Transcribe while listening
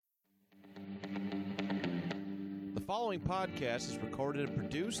following podcast is recorded and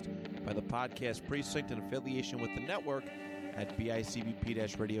produced by the Podcast Precinct in affiliation with the network at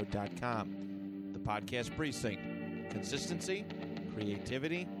bicbp-radio.com. The Podcast Precinct. Consistency,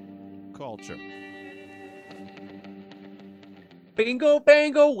 creativity, culture. Bingo,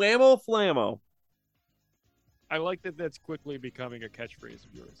 bango, whammo, flammo. I like that that's quickly becoming a catchphrase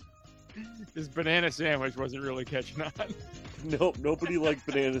of yours. This banana sandwich wasn't really catching on. Nope, nobody liked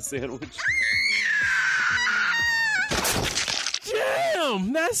banana sandwich.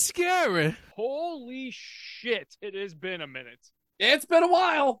 Damn, that's scary. Holy shit, it has been a minute. It's been a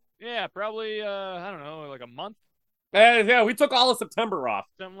while. Yeah, probably, I don't know, like a month, Yeah, we took all of September off.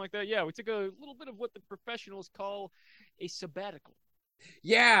 something like that. Yeah, we took a little bit of what the professionals call a sabbatical.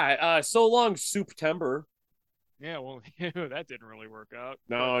 Yeah, so long, September. Yeah, well, that didn't really work out.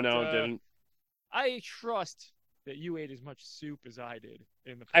 No, But, it didn't. I trust that you ate as much soup as I did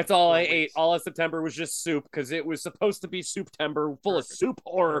in the past That's all 4 I ate. weeks. All of September was just soup because it was supposed to be September full Perfect. of soup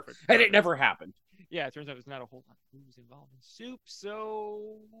horror, Perfect. and it Perfect. never happened. Yeah, it turns out there's not a whole lot of news involved in soup,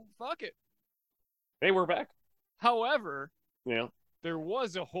 so fuck it. Hey, we're back. However, Yeah. there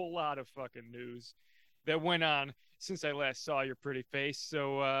was a whole lot of fucking news that went on since I last saw your pretty face.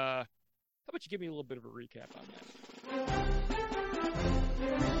 So, how about you give me a little bit of a recap on that?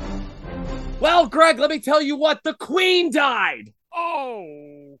 Well, Greg, let me tell you what. The Queen died.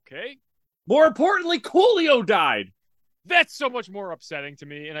 Oh, okay. More importantly, Coolio died. That's so much more upsetting to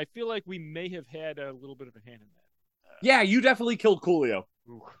me, and I feel like we may have had a little bit of a hand in that. Yeah, you definitely killed Coolio.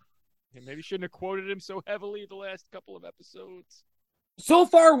 Ooh. And maybe shouldn't have quoted him so heavily the last couple of episodes. So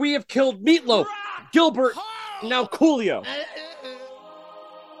far, we have killed Meatloaf, Gilbert, now Coolio.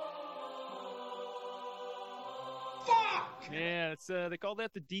 Yeah, it's they call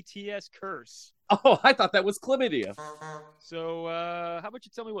that the DTS curse. Oh, I thought that was chlamydia. So, how about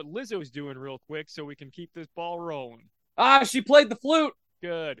you tell me what Lizzo's doing real quick so we can keep this ball rolling? She played the flute.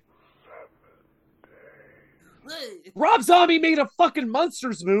 Good. Rob Zombie made a fucking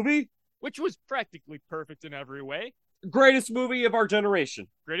Monsters movie. Which was practically perfect in every way. Greatest movie of our generation.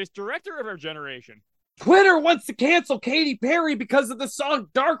 Greatest director of our generation. Twitter wants to cancel Katy Perry because of the song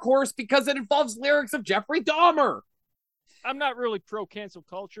Dark Horse because it involves lyrics of Jeffrey Dahmer. I'm not really pro cancel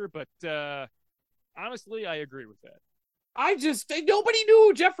culture, but honestly, I agree with that. Nobody knew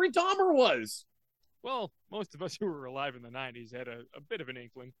who Jeffrey Dahmer was. Well, most of us who were alive in the 90s had a bit of an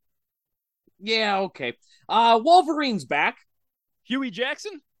inkling. Yeah, okay. Wolverine's back. Huey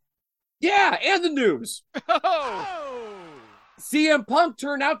Jackson? Yeah, and the news. Oh! CM Punk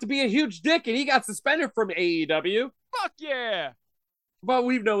turned out to be a huge dick and he got suspended from AEW. Fuck yeah! But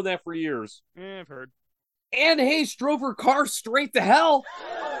we've known that for years. I've heard. Anne Hayes drove her car straight to hell.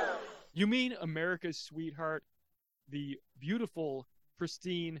 You mean America's sweetheart, the beautiful,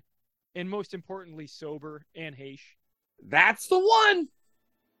 pristine, and most importantly sober Anne Heche? That's the one.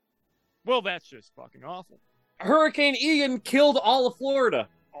 Well, that's just fucking awful. Hurricane Ian killed all of Florida.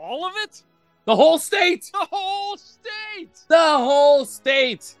 All of it? The whole state. The whole state! The whole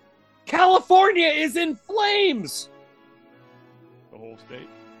state. California is in flames. The whole state?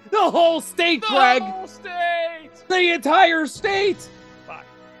 The whole state, The Greg. whole state! The entire state. Fuck.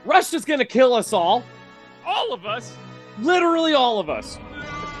 Russia's gonna kill us all. All of us? Literally all of us. The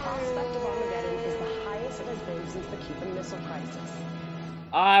prospect of Armageddon is the highest it has been since the Cuban Missile Crisis.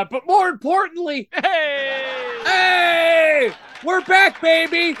 But more importantly, Hey! we're back,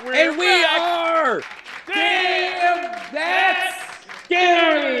 baby, We're and we back. are. Damn, that's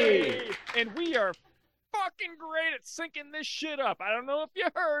scary. And we are fucking great at syncing this shit up. I don't know if you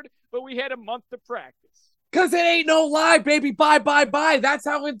heard, but we had a month to practice. Cause it ain't no lie, baby. Bye, bye, bye. That's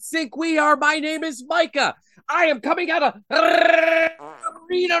how in sync we are. My name is Micah. I am coming out of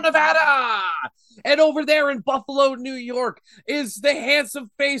Reno, Nevada. And over there in Buffalo, New York, is the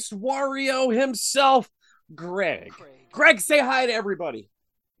handsome-faced Wario himself, Greg. Greg, say hi to everybody.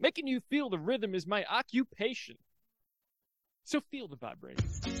 Making you feel the rhythm is my occupation. So feel the vibration.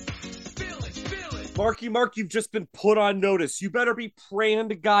 Mark, you've just been put on notice. You better be praying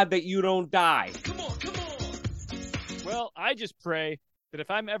to God that you don't die. Well, I just pray that if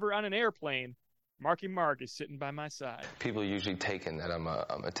I'm ever on an airplane, Marky Mark is sitting by my side. People usually taken that I'm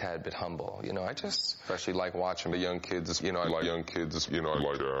a tad bit humble. You know, I just especially like watching the young kids. You know, I like young kids. You know, I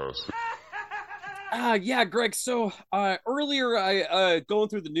like ass. Yeah, Greg. So earlier, going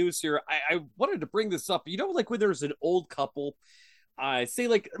through the news here, I wanted to bring this up. You know, like when there's an old couple, say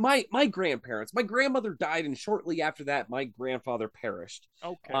like my grandparents. My grandmother died, and shortly after that, my grandfather perished.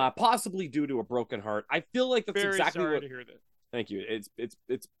 Okay. Possibly due to a broken heart. I feel like that's Very exactly sorry what. to hear that. Thank you.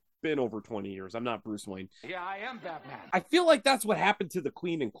 It's been over 20 years. I'm not Bruce Wayne. Yeah, I am Batman. I feel like that's what happened to the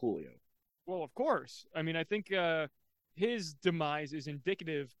Queen and Coolio. Well, of course. I mean, I think his demise is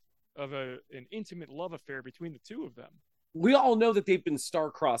indicative of an intimate love affair between the two of them. We all know that they've been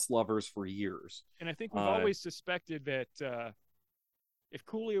star-crossed lovers for years. And I think we've always suspected that if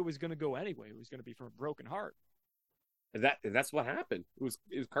Coolio was going to go anyway, it was going to be from a broken heart. That's what happened. It was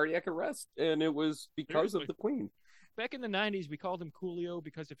cardiac arrest, and it was because of the Queen. Back in the 90s, we called him Coolio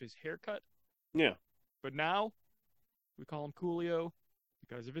because of his haircut. Yeah. But now, we call him Coolio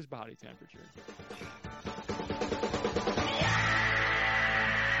because of his body temperature.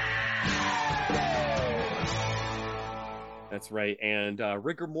 That's right. And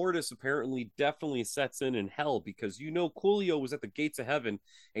rigor mortis apparently definitely sets in hell because Coolio was at the gates of heaven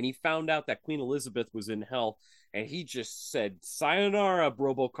and he found out that Queen Elizabeth was in hell and he just said, sayonara,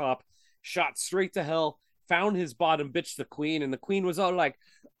 Robocop, shot straight to hell, found his bottom bitch, the Queen, and the Queen was all like,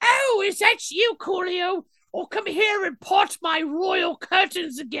 "Oh, is that you, Coolio? Oh, come here and part my royal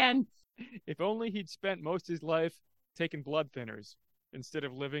curtains again." If only he'd spent most of his life taking blood thinners instead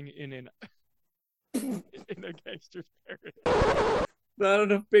of living in an in a gangster's paradise. Not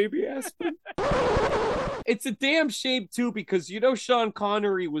enough baby aspirin. It's a damn shame too because Sean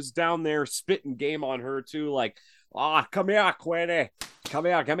Connery was down there spitting game on her too, like, come here, Queenie, come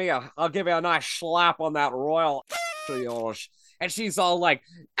here, I'll give you a nice slap on that royal of yours. And she's all like,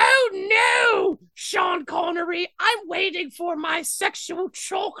 "Oh no, Sean Connery, I'm waiting for my sexual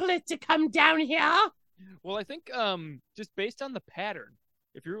chocolate to come down here." Well, I think just based on the pattern,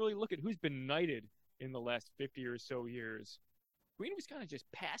 if you really look at who's been knighted in the last 50 or so years, Queen was kind of just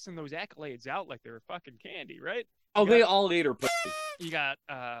passing those accolades out like they were fucking candy, right? They all ate her pussy. You got,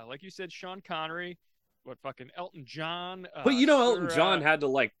 like you said, Sean Connery, fucking Elton John. But Elton John had to,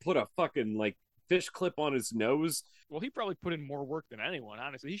 like, put a fucking, like, fish clip on his nose. Well, he probably put in more work than anyone,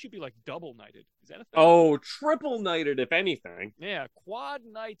 honestly. He should be, like, double knighted. Is that a thing? Oh, triple knighted, if anything. Yeah, quad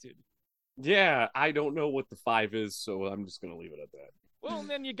knighted. Yeah, I don't know what the 5 is, so I'm just going to leave it at that. Well, and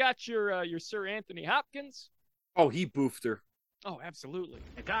then you got your Sir Anthony Hopkins. Oh, he boofed her. Oh, absolutely.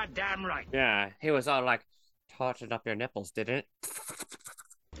 Goddamn right. Yeah, he was all like, "Tarting up your nipples, didn't it?"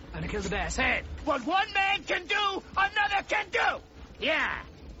 Gonna kill the bear's head. What one man can do, another can do. Yeah.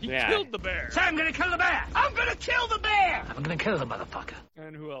 He killed the bear. So I'm gonna kill the bear. I'm gonna kill the bear. I'm gonna kill the motherfucker.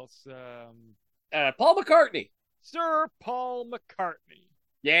 And who else? Paul McCartney. Sir Paul McCartney.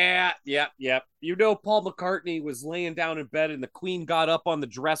 Yeah. Paul McCartney was laying down in bed and the Queen got up on the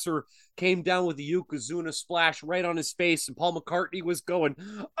dresser, came down with the Yokozuna splash right on his face, and Paul McCartney was going,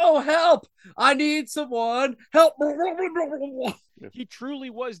 "Oh, help! I need someone! Help!" He truly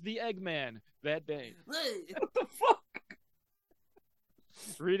was the Eggman that day. What the fuck?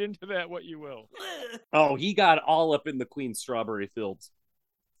 Read into that what you will. Oh, he got all up in the Queen's strawberry fields.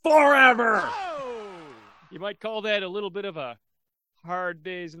 Forever! Oh! You might call that a little bit of a hard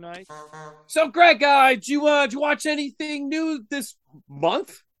day's night. So, Greg, did you watch anything new this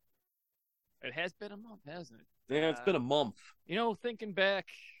month? It has been a month, hasn't it? Yeah, it's been a month. Thinking back,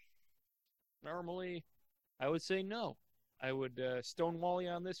 normally I would say no. I would stonewall you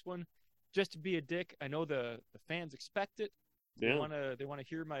on this one just to be a dick. I know the fans expect it. Yeah. They want to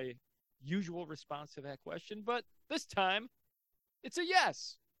hear my usual response to that question, but this time it's a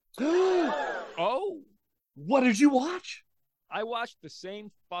yes. Oh, what did you watch? I watched the same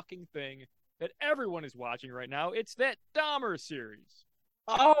fucking thing that everyone is watching right now. It's that Dahmer series.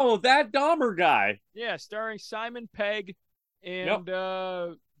 Oh, that Dahmer guy. Yeah, starring Simon Pegg and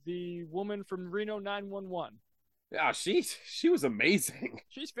the woman from Reno 911. Yeah, she was amazing.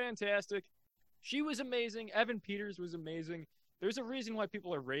 She's fantastic. She was amazing. Evan Peters was amazing. There's a reason why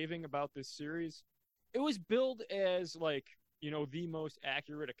people are raving about this series. It was billed as, like, the most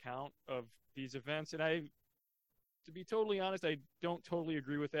accurate account of these events, and to be totally honest, I don't totally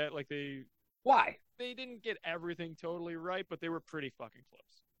agree with that. Like, Why? They didn't get everything totally right, but they were pretty fucking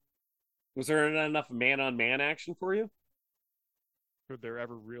close. Was there not enough man-on-man action for you? Could there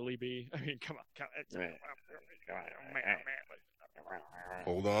ever really be? I mean, come on.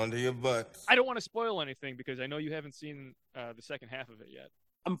 Hold on to your butts. I don't want to spoil anything because I know you haven't seen the second half of it yet.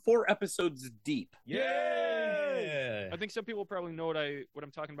 I'm 4 episodes deep. Yeah. I think some people probably know what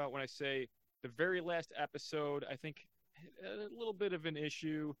I'm talking about when I say the very last episode, I think, had a little bit of an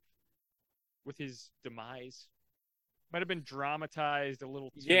issue with his demise. Might have been dramatized a little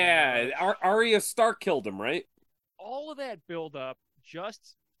too Yeah, much. Arya Stark killed him, right? All of that build up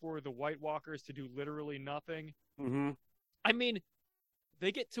just for the White Walkers to do literally nothing. Mm-hmm. I mean,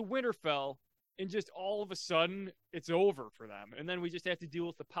 they get to Winterfell and just all of a sudden it's over for them. And then we just have to deal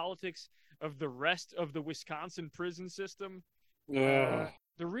with the politics of the rest of the Wisconsin prison system. The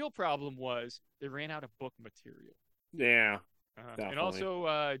real problem was they ran out of book material. Yeah. And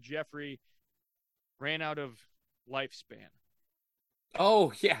also Jeffrey ran out of lifespan.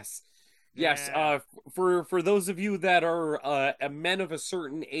 Oh, yes. Yes, Yeah. for those of you that are men of a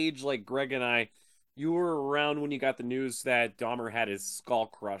certain age like Greg and I, you were around when you got the news that Dahmer had his skull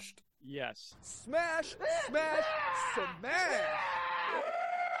crushed. Yes. Smash, smash, smash.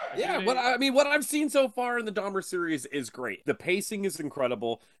 Yeah, Dude, but I mean, what I've seen so far in the Dahmer series is great. The pacing is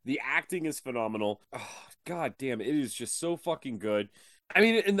incredible. The acting is phenomenal. Oh, God damn, it is just so fucking good. I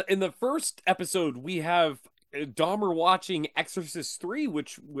mean, in the first episode, we have Dahmer watching Exorcist 3,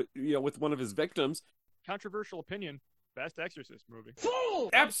 which with one of his victims. controversial opinion, best Exorcist movie.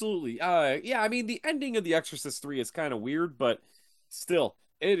 Absolutely. Yeah, I mean, the ending of The Exorcist 3 is kind of weird, but still,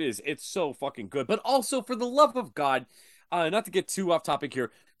 it's so fucking good. But also, for the love of God, not to get too off topic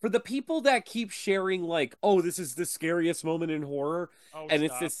here, for the people that keep sharing, like, oh, this is the scariest moment in horror, Oh, and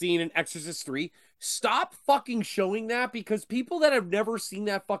it's stop. this scene in Exorcist 3, stop fucking showing that, because people that have never seen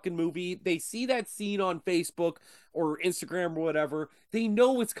that fucking movie, they see that scene on Facebook or Instagram or whatever, they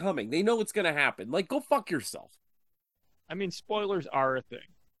know it's coming. They know it's gonna happen. Like, go fuck yourself. I mean, spoilers are a thing.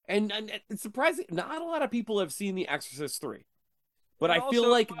 And it's surprising, not a lot of people have seen The Exorcist 3. But And I feel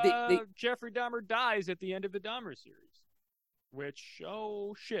also, like they Jeffrey Dahmer dies at the end of the Dahmer series. Which,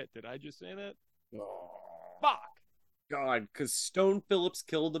 oh shit, did I just say that? Fuck. God, because Stone Phillips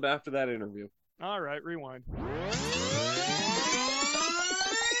killed him after that interview. All right, rewind.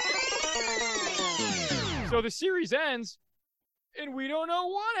 So the series ends, and we don't know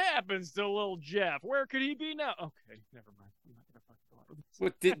what happens to little Jeff. Where could he be now? Okay, never mind. I'm not gonna fucking go on with this.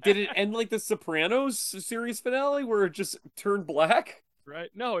 What did it end like the Sopranos series finale where it just turned black? Right?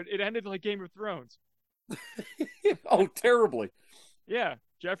 No, it ended like Game of Thrones. Oh, terribly. Yeah,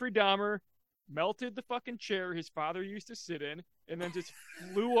 Jeffrey Dahmer melted the fucking chair his father used to sit in, and then just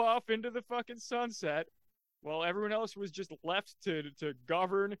flew off into the fucking sunset, while everyone else was just left to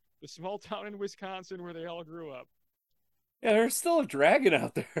govern the small town in Wisconsin where they all grew up. Yeah, there's still a dragon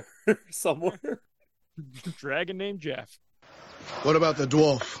out there somewhere. Dragon named Jeff. What about the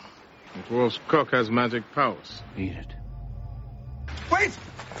dwarf? The dwarf's cook has magic powers. Eat it. Wait!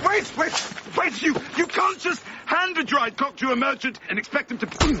 You can't just hand a dried cock to a merchant and expect him to...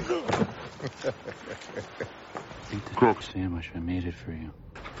 Eat the cook sandwich. I made it for you.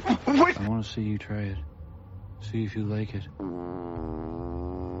 Wait! I want to see you try it. See if you like it.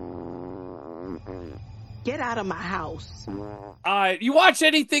 Get out of my house. You watch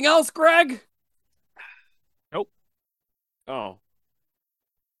anything else, Greg? Nope. Oh.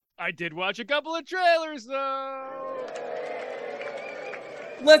 I did watch a couple of trailers, though.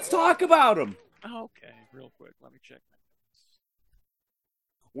 Let's talk about them. Okay, real quick. Let me check my notes.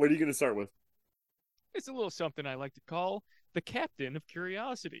 What are you going to start with? It's a little something I like to call the Captain of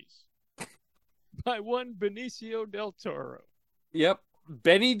Curiosities by one Benicio del Toro. Yep.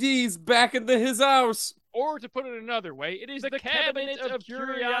 Benny D's back in his house. Or to put it another way, it is the Cabinet of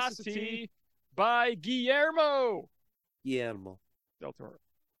Curiosity by Guillermo del Toro.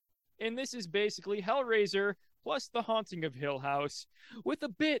 And this is basically Hellraiser plus The Haunting of Hill House with a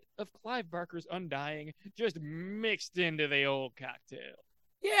bit of Clive Barker's Undying just mixed into the old cocktail.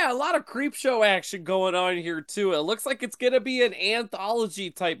 Yeah, a lot of creep show action going on here too. It looks like it's gonna be an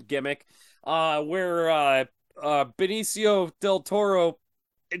anthology type gimmick, where Benicio del Toro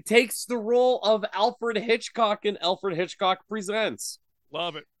takes the role of Alfred Hitchcock in Alfred Hitchcock Presents.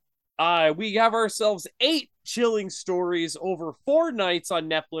 Love it. We have ourselves 8 chilling stories over 4 nights on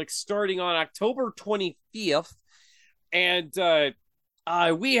Netflix, starting on October 25th, and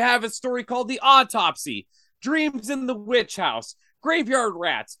we have a story called The Autopsy, Dreams in the Witch House, Graveyard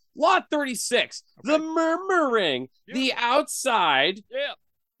Rats, Lot 36, The Murmuring, The Outside,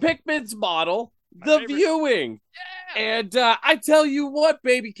 Pickman's Model, The Viewing. And I tell you what,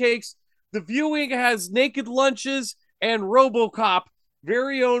 baby cakes, The Viewing has Naked Lunches and RoboCop,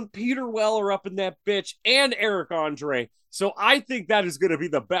 very own Peter Weller up in that bitch, and Eric Andre. So I think that is going to be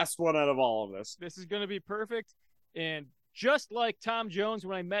the best one out of all of this. This is going to be perfect. And just like Tom Jones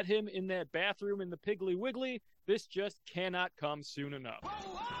when I met him in that bathroom in the Piggly Wiggly, this just cannot come soon enough.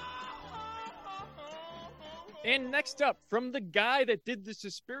 And next up, from the guy that did the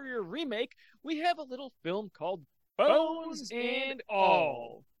Suspiria remake, we have a little film called Bones and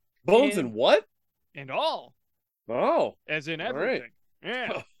All. Bones and what? And all. Oh. As in everything. Right.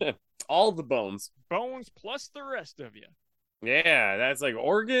 Yeah. All the bones. Bones plus the rest of you. Yeah, that's like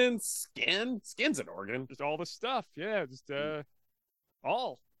organs, skin. Skin's an organ. Just all the stuff. Yeah, just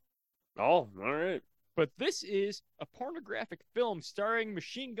all. All right. But this is a pornographic film starring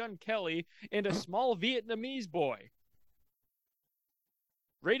Machine Gun Kelly and a small Vietnamese boy.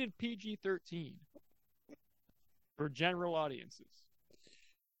 Rated PG-13 for general audiences.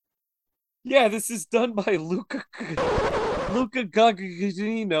 Yeah, this is done by Luca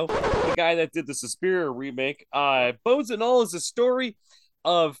Guadagnino, the guy that did the Suspiria remake. Bones and All is a story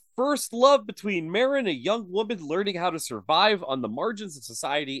of first love between Marin, a young woman learning how to survive on the margins of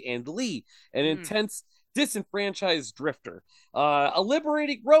society, and Lee, an intense, disenfranchised drifter. A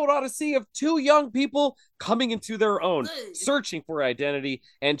liberating road odyssey of two young people coming into their own, searching for identity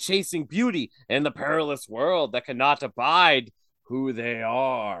and chasing beauty in the perilous world that cannot abide who they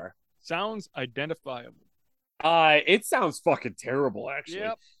are. Sounds identifiable. It sounds fucking terrible, actually.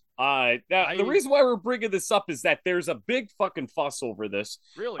 Yep. The reason why we're bringing this up is that there's a big fucking fuss over this.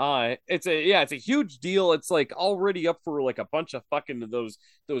 Really? It's a huge deal. It's like already up for like a bunch of fucking those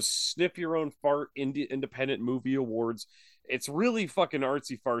sniff your own fart independent movie awards. It's really fucking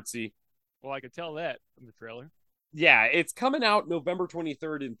artsy fartsy. Well, I could tell that from the trailer. Yeah, it's coming out November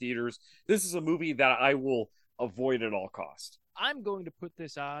 23rd in theaters. This is a movie that I will avoid at all costs. I'm going to put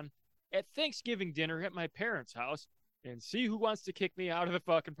this on at Thanksgiving dinner at my parents' house and see who wants to kick me out of the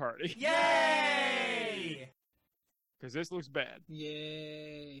fucking party. Yay! Because this looks bad.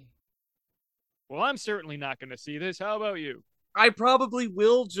 Yay. Well, I'm certainly not going to see this. How about you? I probably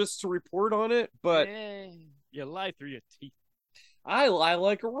will just to report on it, but you lie through your teeth. I lie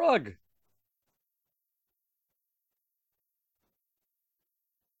like a rug.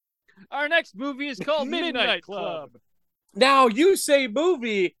 Our next movie is called Midnight Club. Now, you say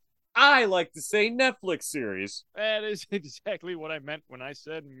movie, I like to say Netflix series. That is exactly what I meant when I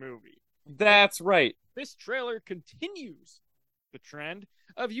said movie. That's right. This trailer continues the trend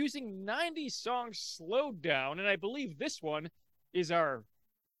of using 90s songs slowed down, and I believe this one is our,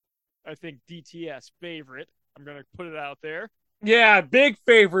 I think, DTS favorite. I'm going to put it out there. Yeah, big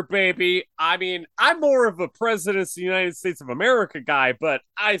favorite, baby. I mean, I'm more of a President of the United States of America guy, but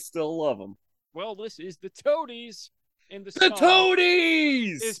I still love him. Well, this is the Toadies. And the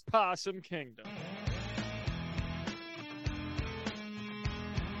Toadies is Possum Kingdom.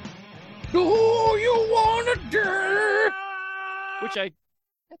 Do you want to do? Which I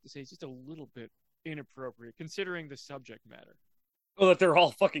have to say is just a little bit inappropriate considering the subject matter. Oh, that they're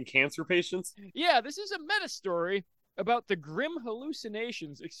all fucking cancer patients? Yeah, this is a meta story about the grim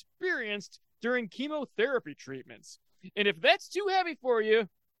hallucinations experienced during chemotherapy treatments. And if that's too heavy for you,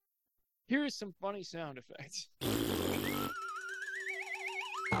 here's some funny sound effects.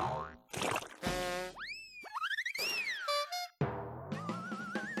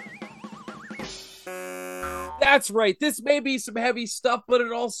 That's right. This may be some heavy stuff, but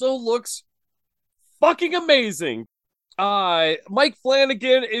it also looks fucking amazing. Mike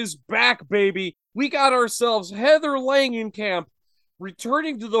Flanagan is back, baby. We got ourselves Heather Langenkamp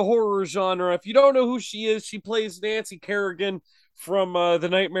returning to the horror genre. If you don't know who she is, she plays Nancy Kerrigan from the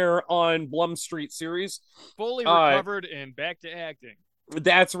Nightmare on Blum Street series. Fully recovered and back to acting.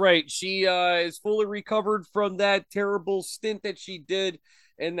 That's right. She is fully recovered from that terrible stint that she did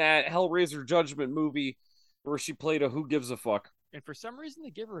in that Hellraiser Judgment movie where she played a who gives a fuck. And for some reason, they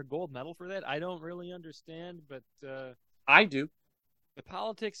give her a gold medal for that. I don't really understand, but I do. The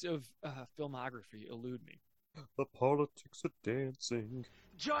politics of filmography elude me. The politics of dancing.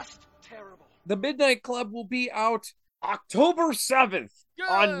 Just terrible. The Midnight Club will be out October 7th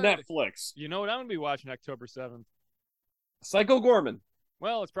on Netflix. You know what I'm going to be watching October 7th? Psycho Gorman.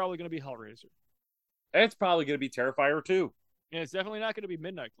 Well, it's probably going to be Hellraiser. It's probably going to be Terrifier 2. And it's definitely not going to be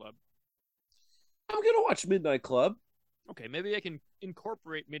Midnight Club. I'm going to watch Midnight Club. Okay, maybe I can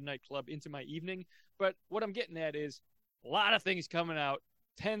incorporate Midnight Club into my evening. But what I'm getting at is a lot of things coming out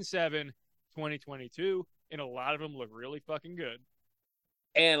 10/7/2022, and a lot of them look really fucking good.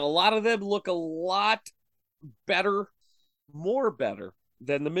 And a lot of them look a lot better, more better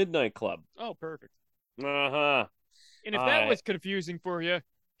than the Midnight Club. Oh, perfect. Uh-huh. And if that was confusing for you,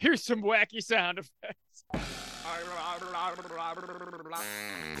 here's some wacky sound effects.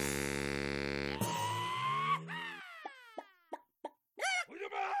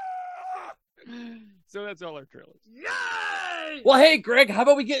 So that's all our trailers. Yay! Well, hey, Greg, how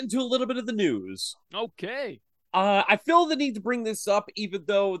about we get into a little bit of the news? Okay. I feel the need to bring this up, even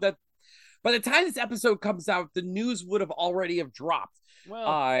though that by the time this episode comes out, the news would have already have dropped.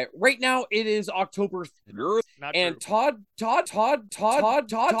 Well, right now it is October 3rd, and true. Todd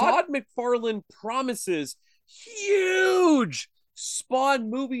McFarlane promises huge Spawn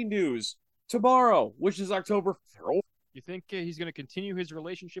movie news tomorrow, which is October 4th. You think he's going to continue his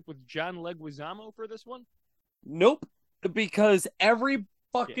relationship with John Leguizamo for this one? Nope, because every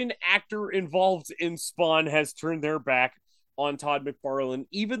fucking actor involved in Spawn has turned their back on Todd McFarlane.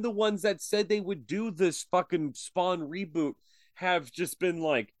 Even the ones that said they would do this fucking Spawn reboot have just been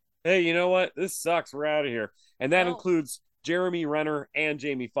like, hey, you know what? This sucks. We're out of here. And that includes Jeremy Renner, and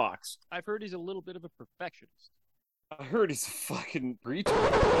Jamie Foxx. I've heard he's a little bit of a perfectionist. I heard he's a fucking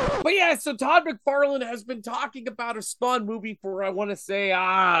retard. But yeah, so Todd McFarlane has been talking about a Spawn movie for, I want to say,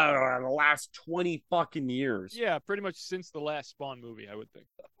 the last 20 fucking years. Yeah, pretty much since the last Spawn movie, I would think.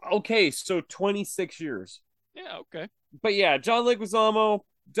 Okay, so 26 years. Yeah, okay. But yeah, John Leguizamo,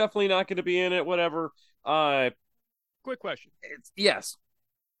 definitely not going to be in it, whatever. Quick question. Yes.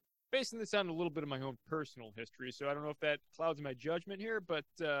 Basing this on a little bit of my own personal history, so I don't know if that clouds my judgment here, but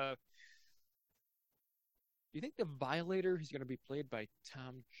do you think the Violator is going to be played by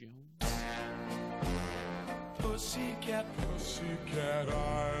Tom Jones? Pussycat, pussycat,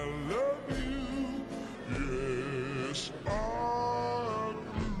 I love you. Yes, I do.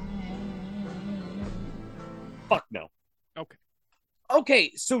 Fuck no. Okay.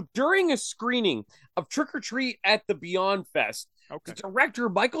 Okay, so during a screening of Trick or Treat at the Beyond Fest, the director,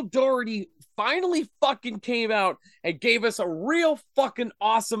 Michael Dougherty, finally fucking came out and gave us a real fucking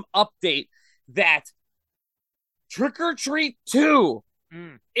awesome update that Trick or Treat 2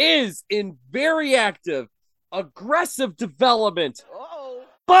 is in very active, aggressive development,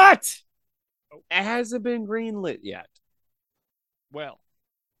 but it hasn't been greenlit yet. Well,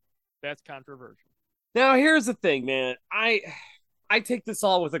 that's controversial. Now, here's the thing, man. I take this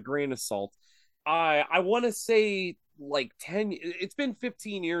all with a grain of salt. I want to say like 10. It's been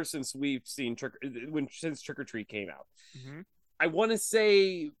 15 years since we've seen since Trick or Treat came out. Mm-hmm. I want to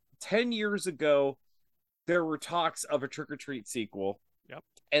say 10 years ago there were talks of a Trick or Treat sequel. Yep.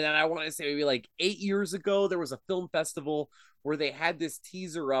 And then I want to say maybe like 8 years ago there was a film festival where they had this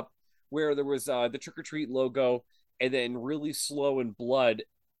teaser up where there was the Trick or Treat logo, and then really slow in blood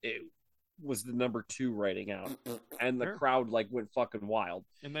it was the number 2 writing out, and the crowd like went fucking wild.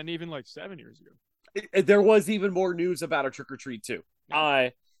 And then even like 7 years ago, there was even more news about a Trick or Treat 2.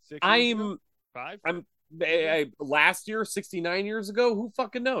 Last year, 69 years ago, who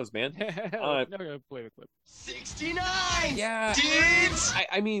fucking knows, man? I'm not gonna play the clip. 69. Yeah, dudes.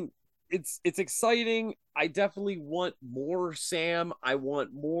 I mean, it's exciting. I definitely want more Sam. I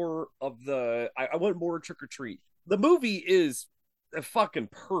want more of I want more Trick or Treat. The movie is fucking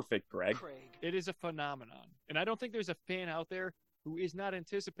perfect, Greg. It is a phenomenon, and I don't think there's a fan out there who is not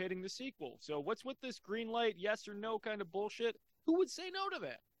anticipating the sequel. So what's with this green light, yes or no kind of bullshit? Who would say no to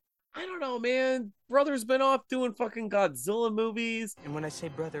that? I don't know, man. Brother's been off doing fucking Godzilla movies. And when I say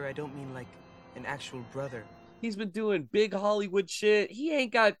brother, I don't mean like an actual brother. He's been doing big Hollywood shit. He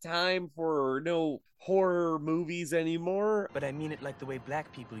ain't got time for no horror movies anymore. But I mean it like the way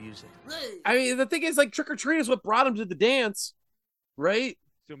black people use it. I mean, the thing is, like, Trick or Treat is what brought him to the dance, right?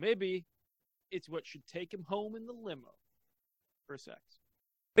 So maybe it's what should take him home in the limo for sex.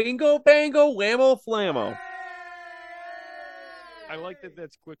 Bingo, bango, whammo, flammo. I like that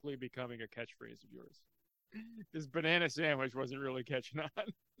that's quickly becoming a catchphrase of yours. This banana sandwich wasn't really catching on.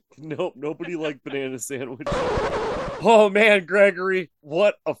 Nope, nobody liked banana sandwich. Oh, man, Gregory,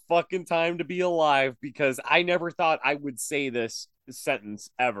 what a fucking time to be alive, because I never thought I would say this sentence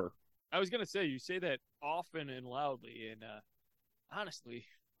ever. I was going to say, you say that often and loudly, and honestly,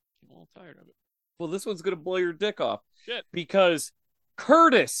 I'm a little tired of it. Well, this one's going to blow your dick off. Shit. Because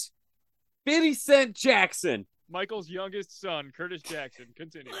Curtis 50 Cent Jackson, Michael's youngest son, Curtis Jackson,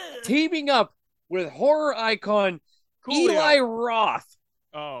 continue. Teaming up with horror icon Coolio. Eli Roth.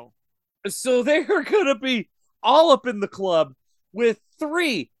 Oh. So they're going to be all up in the club with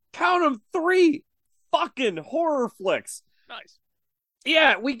 3, count them, 3 fucking horror flicks. Nice.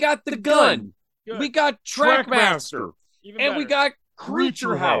 Yeah, we got The Gun. Good. We got Trackmaster. And we got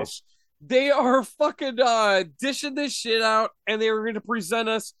Creature House. They are fucking dishing this shit out, and they are going to present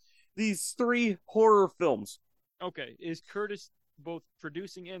us these 3 horror films. Okay, is Curtis both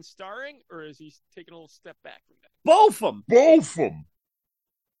producing and starring, or is he taking a little step back from that? Both of them. Both of them.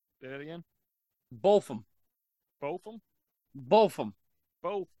 Say that again? Both of them. Both of them? Both of them.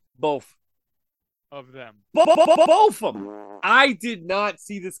 Both of them. Both of them. I did not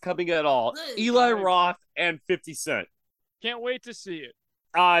see this coming at all. Eli Roth and 50 Cent. Can't wait to see it.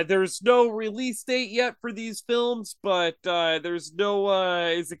 There's no release date yet for these films, but there's no,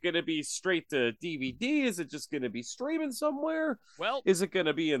 is it going to be straight to DVD? Is it just going to be streaming somewhere? Well, is it going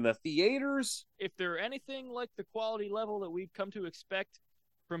to be in the theaters? If they're anything like the quality level that we've come to expect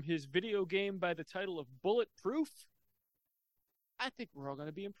from his video game by the title of Bulletproof, I think we're all going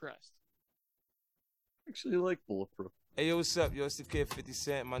to be impressed. I actually like Bulletproof. Hey, yo, what's up? Yo, it's the kid 50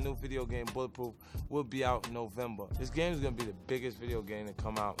 Cent. My new video game, Bulletproof, will be out in November. This game is going to be the biggest video game to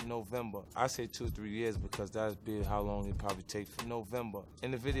come out in November. I say 2 or 3 years because that's be how long it probably takes for November.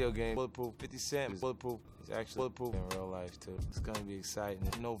 In the video game, Bulletproof, 50 Cent is Bulletproof. It's actually Bulletproof in real life, too. It's going to be exciting.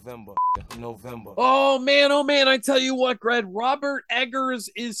 November. Oh, man, I tell you what, Greg, Robert Eggers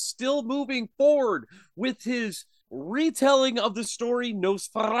is still moving forward with his retelling of the story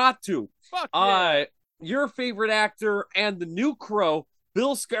Nosferatu. Fuck yeah. Your favorite actor and the new Crow,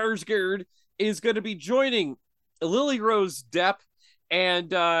 Bill Skarsgård, is going to be joining Lily Rose Depp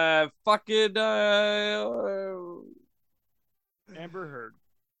and Amber Heard.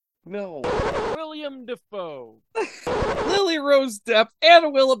 No. William Dafoe. Lily Rose Depp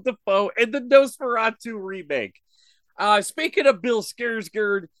and Willem Dafoe in the Nosferatu remake. Speaking of Bill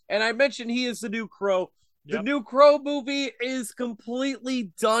Skarsgård, and I mentioned he is the new Crow. The new Crow movie is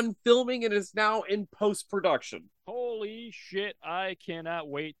completely done filming and is now in post-production. Holy shit, I cannot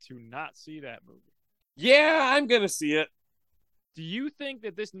wait to not see that movie. Yeah, I'm going to see it. Do you think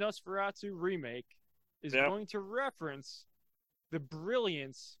that this Nosferatu remake is going to reference the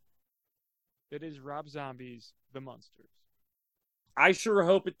brilliance that is Rob Zombie's The Munsters? I sure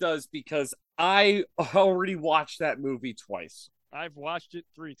hope it does because I already watched that movie twice. I've watched it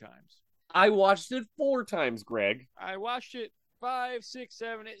 3 times. I watched it 4 times, Greg. I watched it 5, 6,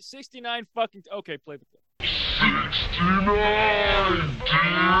 7, 8, 69 fucking... Okay, play the clip. 69,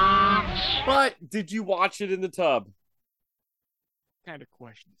 dudes! But did you watch it in the tub? What kind of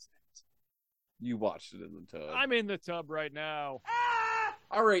question is that? You watched it in the tub. I'm in the tub right now.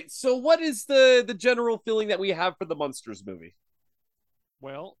 All right, so what is the general feeling that we have for the Munsters movie?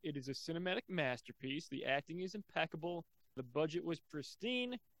 Well, it is a cinematic masterpiece. The acting is impeccable. The budget was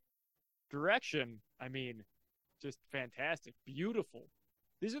pristine. Direction, I mean, just fantastic, beautiful.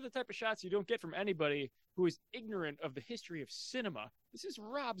 These are the type of shots you don't get from anybody who is ignorant of the history of cinema. This is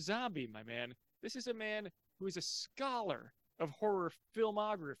Rob Zombie, my man. This is a man who is a scholar of horror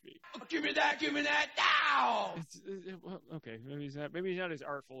filmography. Give me that now! Okay, maybe he's not as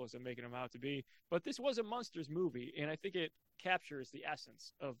artful as I'm making him out to be, but this was a Munsters movie, and I think it captures the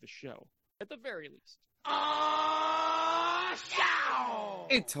essence of the show, at the very least.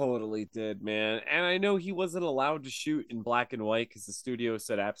 It totally did, man. And I know he wasn't allowed to shoot in black and white because the studio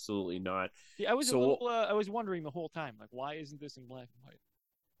said absolutely not. Yeah, I was wondering the whole time, like, why isn't this in black and white?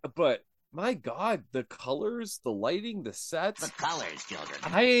 But my God, the colors, the lighting, the sets. The colors, children.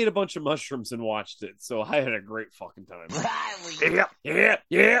 I ate a bunch of mushrooms and watched it, so I had a great fucking time. Yep.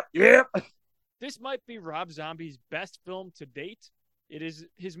 This might be Rob Zombie's best film to date. It is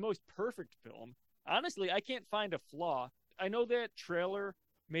his most perfect film. Honestly, I can't find a flaw. I know that trailer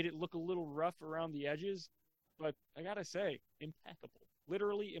made it look a little rough around the edges, but I gotta say, impeccable.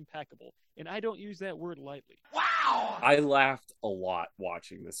 Literally impeccable. And I don't use that word lightly. Wow! I laughed a lot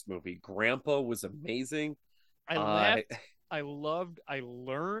watching this movie. Grandpa was amazing. I laughed. I loved. I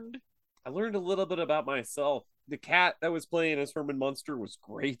learned. I learned a little bit about myself. The cat that was playing as Herman Munster was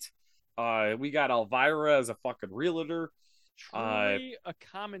great. We got Elvira as a fucking realtor. Truly a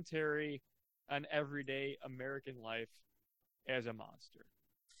commentary on everyday American life as a monster.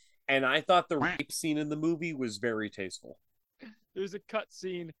 And I thought the rape scene in the movie was very tasteful. There's a cut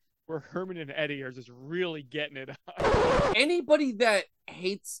scene where Herman and Eddie are just really getting it on. Anybody that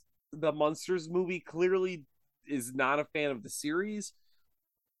hates the Munsters movie clearly is not a fan of the series.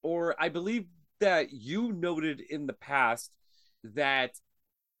 Or I believe that you noted in the past that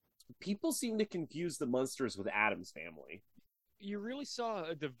people seem to confuse the Munsters with Addams Family. You really saw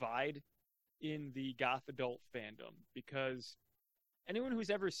a divide in the goth adult fandom because anyone who's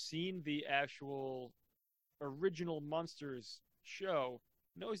ever seen the actual original Munsters show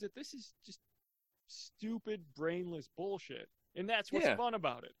knows that this is just stupid, brainless bullshit. And that's what's fun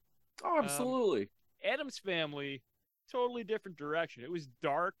about it. Oh, absolutely. Addams Family, totally different direction. It was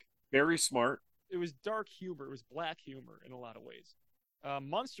dark. Very smart. It was dark humor. It was black humor in a lot of ways.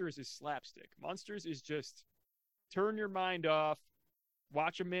 Munsters is slapstick. Munsters is just turn your mind off,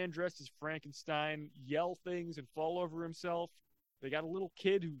 watch a man dressed as Frankenstein yell things and fall over himself. They got a little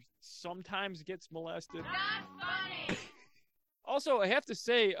kid who sometimes gets molested. Not funny. Also, I have to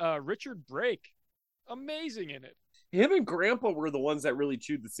say, Richard Brake, amazing in it. Him and Grandpa were the ones that really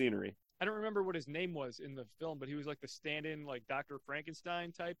chewed the scenery. I don't remember what his name was in the film, but he was like the stand-in, like Dr.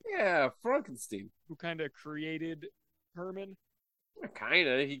 Frankenstein type. Yeah, Frankenstein. Who kind of created Herman. Kind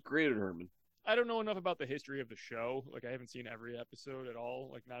of. He created Herman. I don't know enough about the history of the show. Like, I haven't seen every episode at all.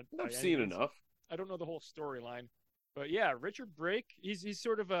 Like, not. I've seen enough. I don't know the whole storyline. But yeah, Richard Brake, he's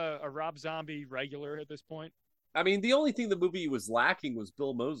sort of a Rob Zombie regular at this point. I mean, the only thing the movie was lacking was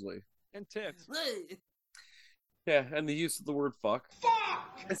Bill Moseley. And tits. Yeah, and the use of the word fuck.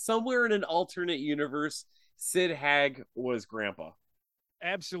 Fuck! Somewhere in an alternate universe, Sid Haig was Grandpa.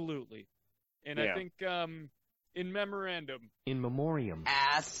 Absolutely. And Yeah. I think in memorandum In memoriam.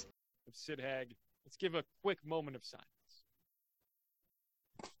 of Sid Haig, let's give a quick moment of silence.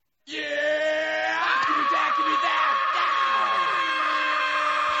 Yeah! Give me that, give me that!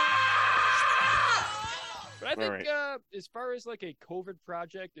 But I think All as far as like a COVID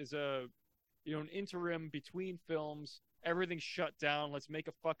project is an interim between films, everything's shut down. Let's make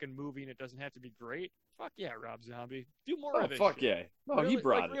a fucking movie, and it doesn't have to be great. Fuck yeah, Rob Zombie, do more of this. Fuck shit. yeah! Oh, he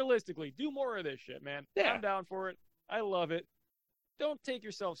brought it. Realistically, do more of this shit, man. Yeah. I'm down for it. I love it. Don't take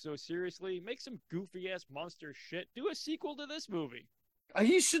yourself so seriously. Make some goofy ass monster shit. Do a sequel to this movie.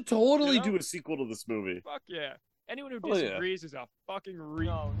 He should totally You know? do a sequel to this movie. Fuck yeah. Anyone who Oh, yeah. disagrees is a fucking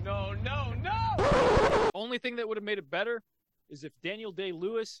No. Only thing that would have made it better is if Daniel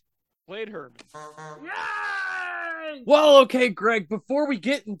Day-Lewis played Herman. Well, okay, Greg, before we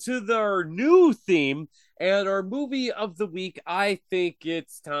get into our new theme and our movie of the week, I think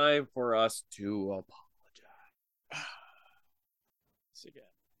it's time for us to apologize.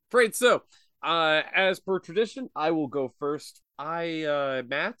 Afraid so. As per tradition, I will go first.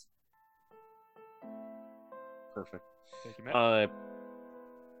 Matt? Perfect. Thank you, Matt.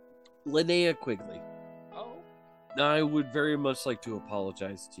 Linnea Quigley. Oh. I would very much like to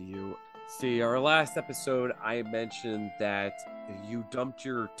apologize to you. See, our last episode, I mentioned that you dumped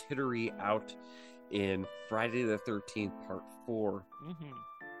your tittery out in Friday the 13th, Part 4. Mm-hmm.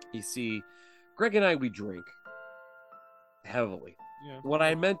 You see, Greg and I, we drink heavily. Yeah. What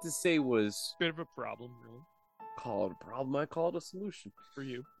I meant to say was... Bit of a problem, really. Call it a problem, I call it a solution. For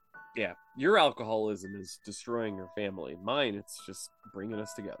you. Yeah, your alcoholism is destroying your family. Mine, it's just bringing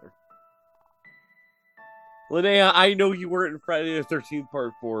us together. Linnea, I know you weren't in Friday the 13th,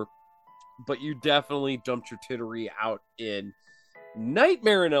 Part 4, but you definitely dumped your tittery out in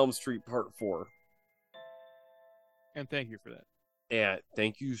Nightmare on Elm Street, Part 4. And thank you for that. Yeah,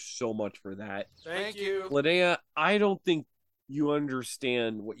 thank you so much for that. Thank you. Linnea, I don't think you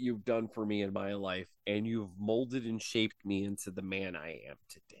understand what you've done for me in my life, and you've molded and shaped me into the man I am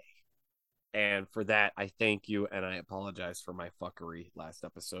today. And for that, I thank you, and I apologize for my fuckery last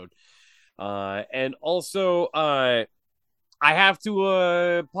episode. And also, I have to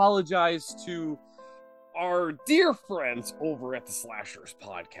apologize to our dear friends over at the Slashers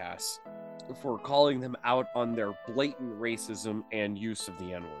podcast for calling them out on their blatant racism and use of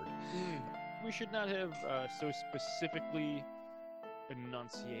the N-word. We should not have so specifically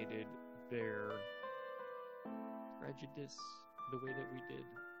enunciated their prejudice the way that we did.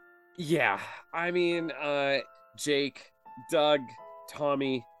 Yeah, I mean, Jake, Doug,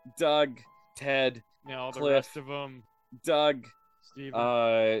 Tommy, Doug, Ted, All the Cliff, rest of them. Doug,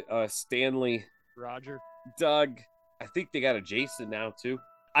 Steven. Stanley, Roger, Doug. I think they got a Jason now too.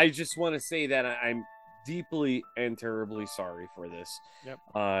 I just want to say that I'm deeply and terribly sorry for this. Yep.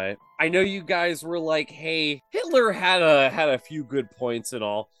 I know you guys were like, "Hey, Hitler had a few good points and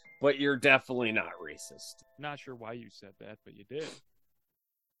all, but you're definitely not racist." Not sure why you said that, but you did.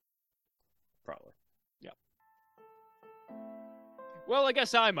 Probably. Yep. Well, I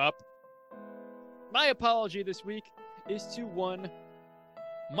guess I'm up. My apology this week is to one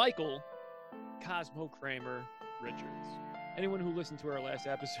Michael Cosmo Kramer Richards. Anyone who listened to our last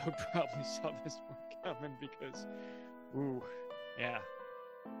episode probably saw this one coming because, yeah.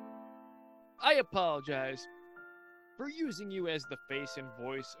 I apologize for using you as the face and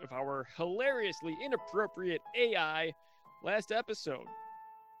voice of our hilariously inappropriate AI last episode.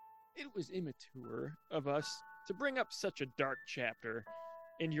 It was immature of us to bring up such a dark chapter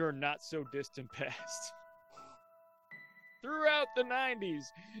in your not-so-distant past. Throughout the 90s,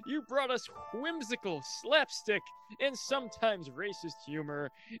 you brought us whimsical, slapstick, and sometimes racist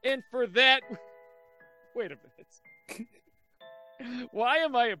humor, and for that... Wait a minute. Why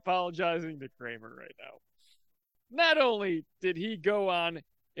am I apologizing to Kramer right now? Not only did he go on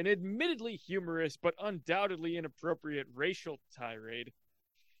an admittedly humorous but undoubtedly inappropriate racial tirade,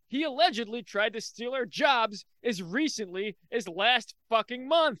 he allegedly tried to steal our jobs as recently as last fucking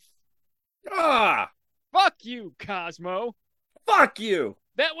month. Fuck you, Cosmo. Fuck you.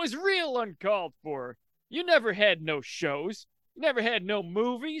 That was real uncalled for. You never had no shows. You never had no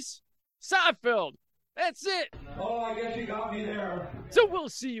movies. Seinfeld. That's it. Oh, I guess you got me there. So we'll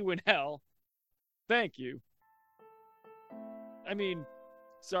see you in hell. Thank you. I mean,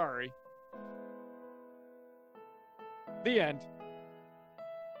 sorry. The end.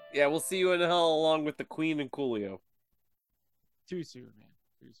 Yeah, we'll see you in hell along with the Queen and Coolio. Too soon, man.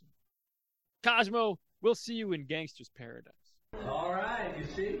 Too soon. Cosmo, we'll see you in Gangster's Paradise. All right, you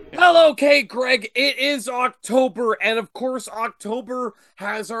see? Well, okay, Greg, it is October, and of course, October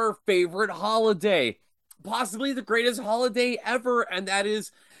has our favorite holiday, possibly the greatest holiday ever, and that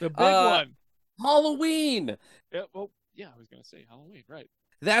is the big one, Halloween. Yeah, well, yeah, I was going to say Halloween, right.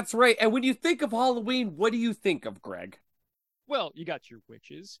 That's right. And when you think of Halloween, what do you think of, Greg? Well, you got your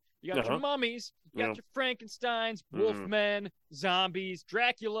witches, you got your mummies, you got your Frankensteins, wolfmen, zombies,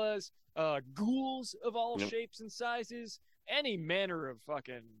 Draculas, ghouls of all shapes and sizes, any manner of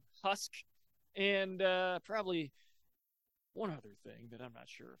fucking husk, and probably one other thing that I'm not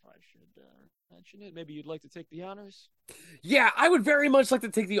sure if I should mention it. Maybe you'd like to take the honors? Yeah, I would very much like to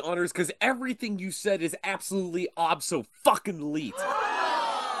take the honors because everything you said is absolutely obso-fucking-lete.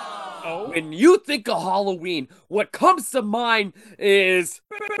 Oh? When you think of Halloween, what comes to mind is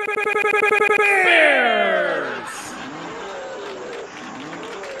bears!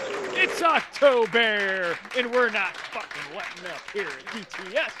 It's October, and we're not fucking letting up here at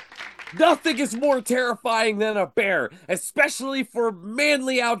DTS. Nothing is more terrifying than a bear, especially for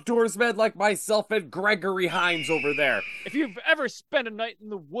manly outdoorsmen like myself and Gregory Hines over there. If you've ever spent a night in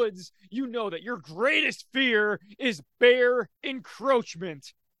the woods, you know that your greatest fear is bear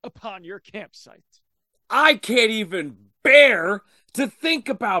encroachment upon your campsite. I can't even bear to think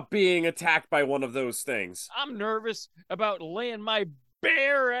about being attacked by one of those things. I'm nervous about laying my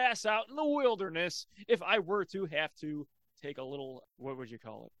bare ass out in the wilderness if I were to have to take a little, what would you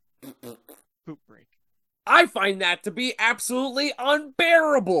call it? Poop break. I find that to be absolutely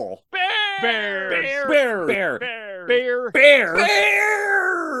unbearable. Bears!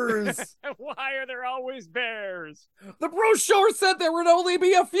 Why are there always bears? The brochure said there would only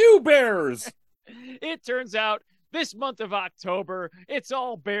be a few bears. It turns out this month of October, it's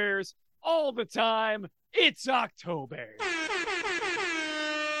all bears all the time. It's October.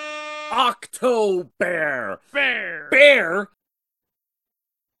 October. Bear.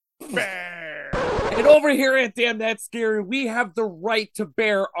 And over here at Damn That's Scary, we have the right to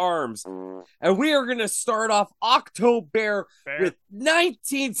bear arms. And we are going to start off October with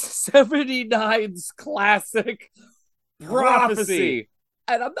 1979's classic Prophecy.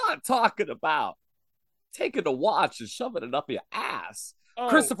 And I'm not talking about taking a watch and shoving it up your ass. Oh.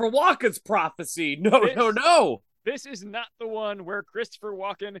 Christopher Walken's Prophecy. No. This is not the one where Christopher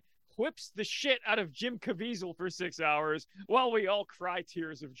Walken whips the shit out of Jim Caviezel for 6 hours while we all cry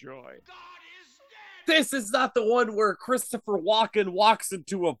tears of joy. This is not the one where Christopher Walken walks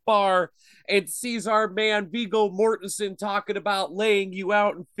into a bar and sees our man Viggo Mortensen talking about laying you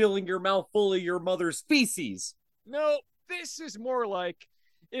out and filling your mouth full of your mother's feces. No, this is more like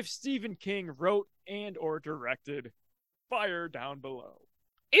if Stephen King wrote and or directed Fire Down Below.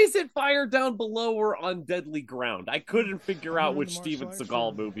 Is it Fire Down Below or On Deadly Ground? I couldn't figure out which Steven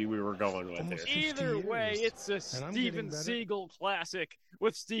Seagal movie we were going with here. Either way, it's a Steven Seagal classic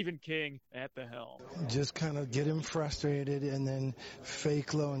with Stephen King at the helm. Just kind of get him frustrated and then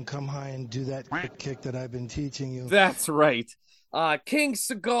fake low and come high and do that quick kick that I've been teaching you. That's right. King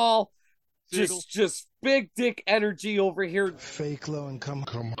Seagal, just big dick energy over here. Fake low and come.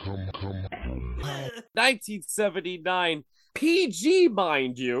 1979. PG,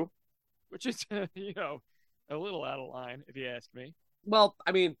 mind you. Which is, a little out of line, if you ask me. Well,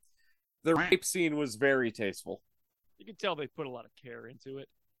 I mean, the rape scene was very tasteful. You can tell they put a lot of care into it.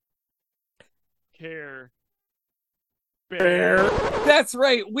 Bear. That's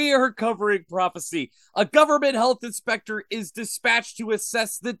right. We are covering Prophecy. A government health inspector is dispatched to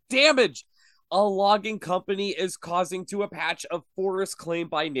assess the damage a logging company is causing to a patch of forest claimed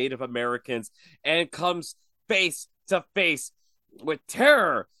by Native Americans and comes face to face with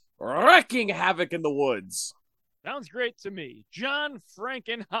terror wreaking havoc in the woods. Sounds great to me. John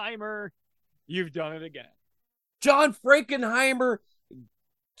Frankenheimer, you've done it again. John Frankenheimer,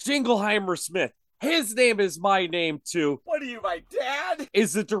 Jingleheimer Smith. His name is my name too. What are you, my dad?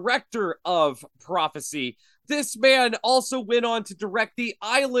 Is the director of Prophecy. This man also went on to direct The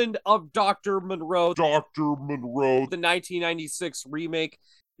Island of Dr. Monroe. The 1996 remake.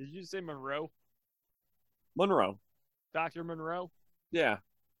 Did you say Monroe? Monroe. Dr. Monroe? Yeah.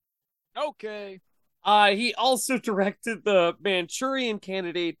 Okay. He also directed The Manchurian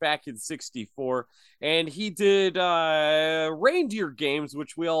Candidate back in '64, and he did Reindeer Games,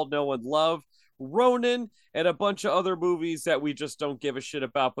 which we all know and love, Ronin, and a bunch of other movies that we just don't give a shit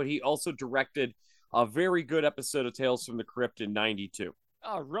about, but he also directed a very good episode of Tales from the Crypt in '92.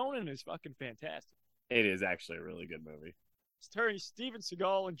 Oh, Ronin is fucking fantastic. It is actually a really good movie. Starring Steven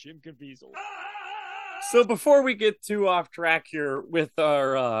Seagal and Jim Caviezel. So before we get too off track here with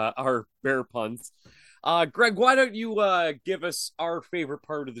our bear puns, Greg, why don't you give us our favorite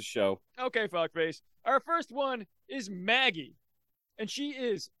part of the show? Okay, fuckface. Our first one is Maggie And she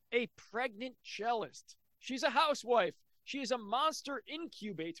is a pregnant cellist. She's a housewife. She is a monster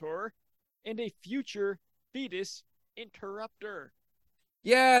incubator and a future fetus interrupter.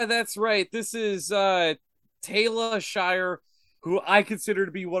 Yeah, that's right. This is Taylor Shire, who I consider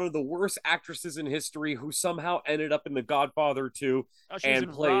to be one of the worst actresses in history, who somehow ended up in The Godfather 2. Oh, she was in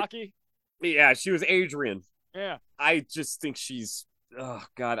played... Rocky? Yeah, she was Adrian. Yeah. I just think she's... Oh,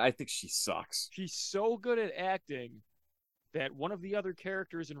 God, I think she sucks. She's so good at acting that one of the other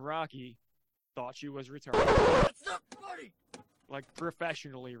characters in Rocky thought she was retarded. It's not funny! Like,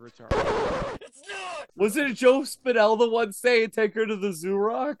 professionally retarded. It's not! Wasn't Joe Spinell the one saying, take her to the Zoo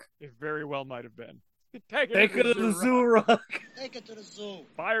Rock? It very well might have been. Take her to the Zoo Rock. Take it to the zoo.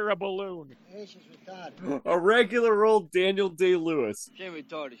 Fire a balloon. Hey, she's retarded. A regular old Daniel Day-Lewis. She ain't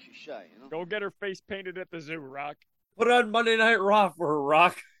retarded, she's shy, you know? Go get her face painted at the zoo, Rock. Put on Monday Night Raw for her,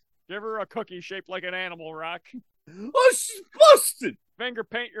 Rock. Give her a cookie shaped like an animal, Rock. Oh, she's busted. Finger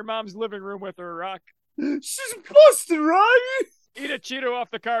paint your mom's living room with her, Rock. She's busted, Rocky. Eat a Cheeto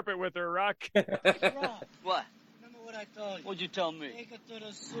off the carpet with her, Rock. What? Remember what I told you? What'd you tell me? Take it to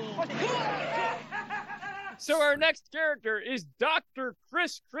the zoo. So our next character is Dr.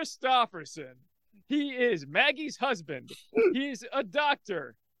 Chris Christopherson. He is Maggie's husband. He's a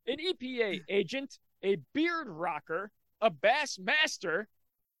doctor, an EPA agent, a beard rocker, a bass master,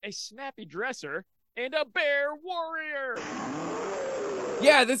 a snappy dresser, and a bear warrior.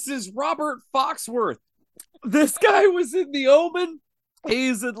 Yeah, this is Robert Foxworth. This guy was in The Omen.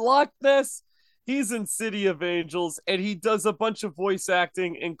 He's in Loch Ness. He's in City of Angels. And he does a bunch of voice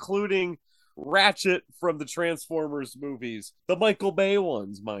acting, including Ratchet from the Transformers movies. The Michael Bay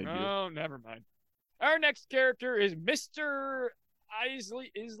ones, mind you. Oh, never mind. Our next character is Mr.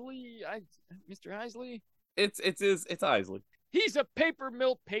 Isley. Mr. Isley? It's Isley. He's a paper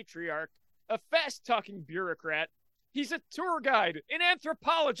mill patriarch, a fast-talking bureaucrat. He's a tour guide, an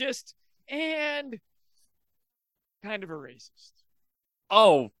anthropologist, and kind of a racist.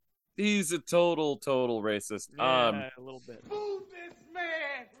 Oh, he's a total racist. Yeah, a little bit. Move this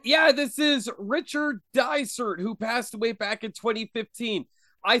man! Yeah, this is Richard Dysart, who passed away back in 2015.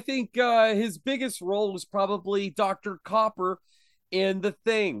 I think his biggest role was probably Dr. Copper in The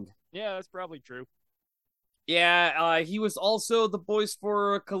Thing. Yeah, that's probably true. Yeah, he was also the voice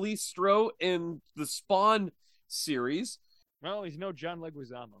for Callisto in the Spawn series. Well, he's no John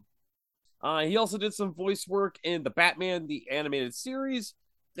Leguizamo. He also did some voice work in the Batman, the animated series.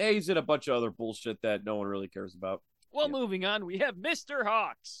 Yeah, he's in a bunch of other bullshit that no one really cares about. Well, moving on, we have Mr.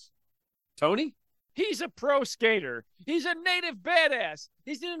 Hawks. Tony? He's a pro skater. He's a native badass.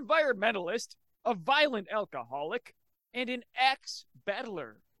 He's an environmentalist, a violent alcoholic, and an axe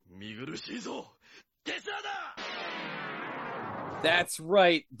battler. That's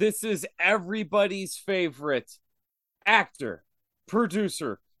right. This is everybody's favorite actor,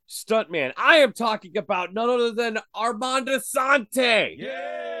 producer, stuntman. I am talking about none other than Armand Assante.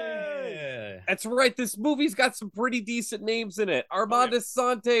 Yeah. That's right. This movie's got some pretty decent names in it. Armand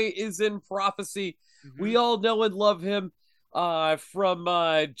Assante is in Prophecy. Mm-hmm. We all know and love him from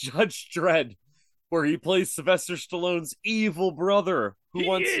Judge Dredd, where he plays Sylvester Stallone's evil brother who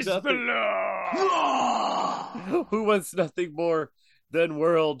wants nothing. Who wants nothing more than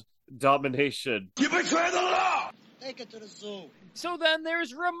world domination. You betray the law! Take it to the zoo. So then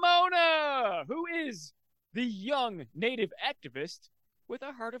there's Ramona, who is the young native activist with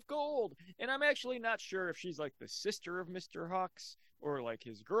a heart of gold. And I'm actually not sure if she's like the sister of Mr. Hawks or like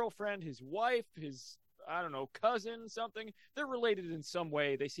his girlfriend, his wife, his, I don't know, cousin, something. They're related in some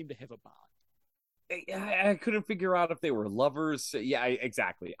way. They seem to have a bond. I couldn't figure out if they were lovers. Yeah,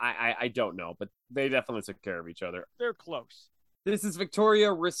 exactly. I don't know, but they definitely took care of each other. They're close. This is Victoria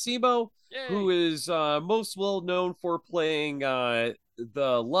Racimo, Yay. who is most well known for playing the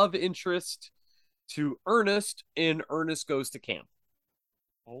love interest to Ernest in Ernest Goes to Camp.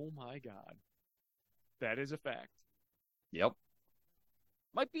 Oh my God. That is a fact. Yep.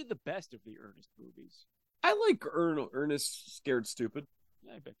 Might be the best of the Ernest movies. I like Ernest Scared Stupid.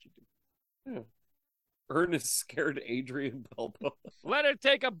 I bet you do. Yeah. Ernest Scared Adrian Balboa. Let her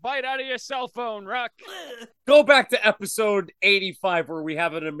take a bite out of your cell phone, Rock. Go back to episode 85 where we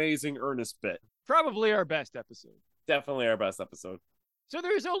have an amazing Ernest bit. Probably our best episode. Definitely our best episode. So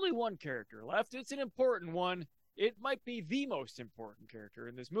there's only one character left. It's an important one. It might be the most important character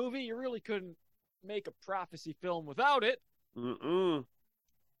in this movie. You really couldn't make a Prophecy film without it. Mm-mm.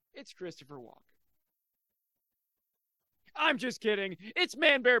 It's Christopher Walken. I'm just kidding. It's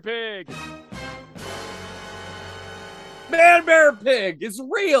Man Bear Pig. Man Bear Pig is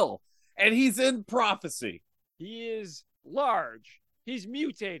real, and he's in Prophecy. He is large. He's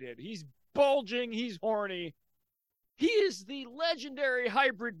mutated. He's bulging. He's horny. He is the legendary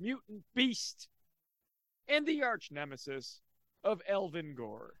hybrid mutant beast and the arch nemesis of Elvin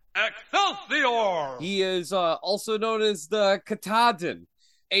Gore. Excelsior! He is also known as the Katahdin,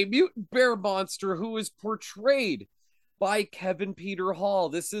 a mutant bear monster who is portrayed by Kevin Peter Hall.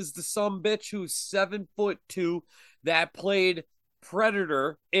 This is the sumbitch who's 7'2" that played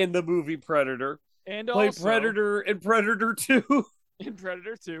Predator in the movie Predator. And played also Predator in Predator 2. In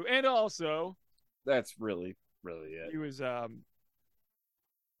Predator 2. And also that's really it. He was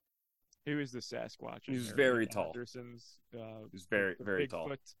the Sasquatch. He was very tall. Henderson's, he was very Bigfoot,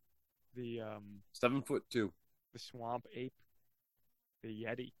 tall. The 7'2". The swamp ape. The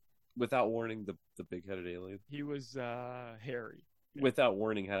Yeti. Without warning, the big-headed alien. He was hairy. Yeah. Without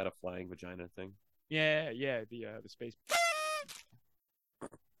warning, had a flying vagina thing. Yeah, the space.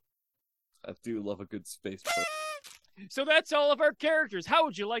 I do love a good space. So that's all of our characters. How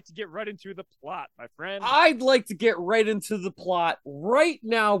would you like to get right into the plot, my friend? I'd like to get right into the plot right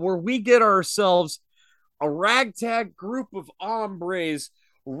now, where we get ourselves a ragtag group of hombres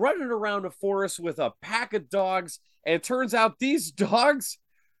running around a forest with a pack of dogs, and it turns out these dogs,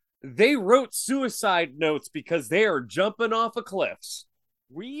 they wrote suicide notes because they are jumping off of cliffs.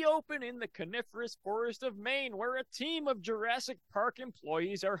 We open in the coniferous forest of Maine, where a team of Jurassic Park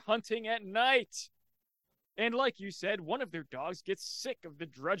employees are hunting at night. And like you said, one of their dogs gets sick of the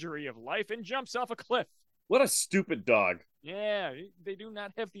drudgery of life and jumps off a cliff. What a stupid dog. Yeah, they do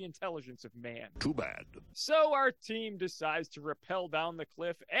not have the intelligence of man. Too bad. So our team decides to rappel down the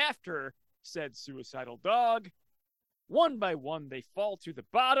cliff after said suicidal dog. One by one, they fall to the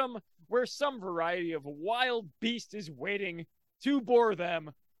bottom, where some variety of wild beast is waiting to bore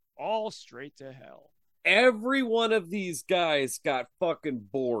them all straight to hell. Every one of these guys got fucking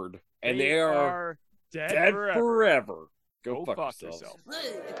bored, and they are dead forever. Go fuck yourself.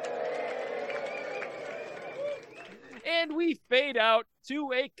 And we fade out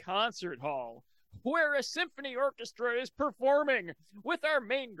to a concert hall where a symphony orchestra is performing, with our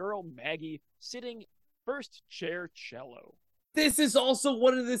main girl Maggie sitting first chair cello. This is also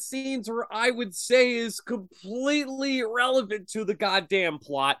one of the scenes where I would say is completely irrelevant to the goddamn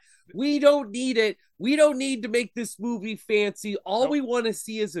plot. We don't need it. We don't need to make this movie fancy. All we want to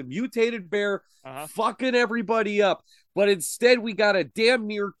see is a mutated bear fucking everybody up. But instead, we got a damn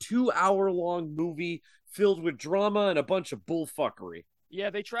near 2-hour-long movie filled with drama and a bunch of bullfuckery. Yeah,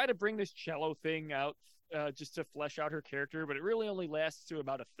 they try to bring this cello thing out just to flesh out her character, but it really only lasts to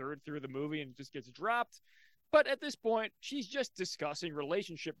about a third through the movie and just gets dropped. But at this point, she's just discussing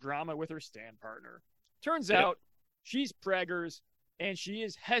relationship drama with her stand partner. Turns out she's preggers, and she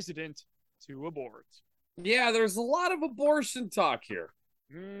is hesitant to abort. Yeah, there's a lot of abortion talk here.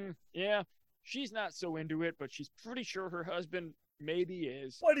 Yeah, she's not so into it, but she's pretty sure her husband maybe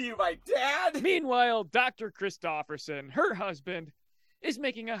is. What are you, my dad? Meanwhile, Dr. Christopherson, her husband, is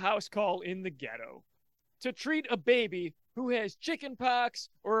making a house call in the ghetto to treat a baby who has chicken pox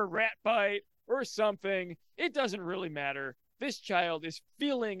or a rat bite or something. It doesn't really matter. This child is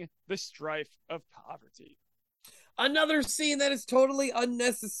feeling the strife of poverty. Another scene that is totally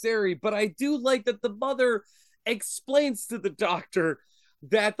unnecessary, but I do like that the mother explains to the doctor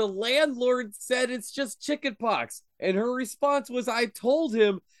that the landlord said it's just chicken pox. And her response was, I told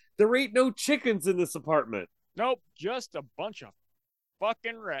him there ain't no chickens in this apartment. Nope, just a bunch of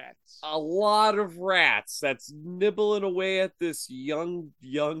fucking rats. A lot of rats that's nibbling away at this young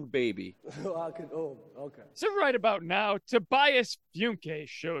baby. Okay. So right about now, Tobias Funke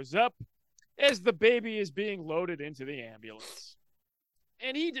shows up as the baby is being loaded into the ambulance.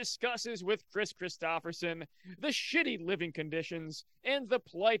 And he discusses with Chris Christopherson the shitty living conditions and the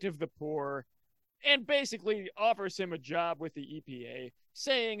plight of the poor, and basically offers him a job with the EPA,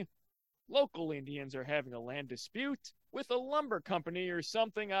 saying local Indians are having a land dispute with a lumber company or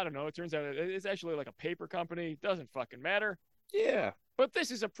something. I don't know. It turns out it's actually like a paper company. Doesn't fucking matter. Yeah. But this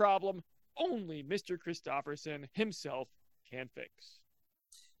is a problem only Mr. Christopherson himself can fix.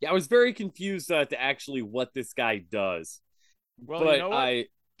 Yeah, I was very confused to actually what this guy does. Well, but you know what?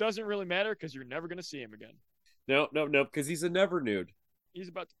 Doesn't really matter because you're never going to see him again. No, because he's a never nude. He's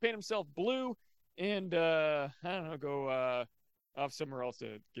about to paint himself blue and, I don't know, go off somewhere else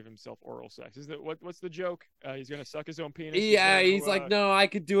to give himself oral sex. Is that what's the joke? He's going to suck his own penis? Yeah, he's like, no, I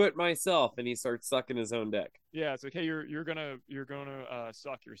could do it myself. And he starts sucking his own dick. Yeah, it's like, hey, you're gonna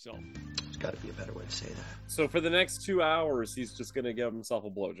suck yourself. There's got to be a better way to say that. So for the next 2 hours, he's just going to give himself a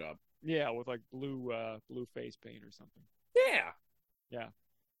blowjob. Yeah, with like blue face paint or something. Yeah.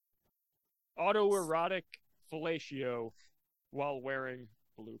 Autoerotic fellatio while wearing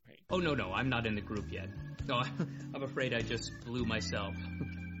blue paint. Oh, no, I'm not in the group yet. No, I'm afraid I just blew myself.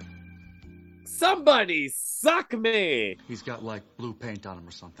 Somebody suck me. He's got like blue paint on him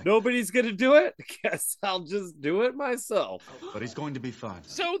or something. Nobody's gonna do it? Guess I'll just do it myself. But he's going to be fine.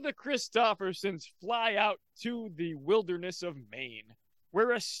 So the Christophersons fly out to the wilderness of Maine,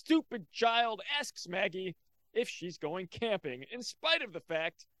 where a stupid child asks Maggie if she's going camping, in spite of the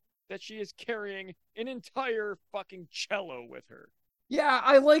fact that she is carrying an entire fucking cello with her. Yeah,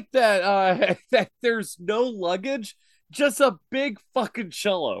 I like that, that there's no luggage, just a big fucking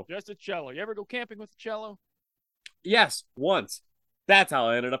cello. Just a cello. You ever go camping with a cello? Yes, once. That's how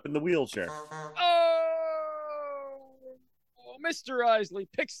I ended up in the wheelchair. Oh! Mr. Isley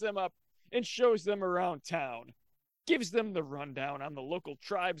picks them up and shows them around town, gives them the rundown on the local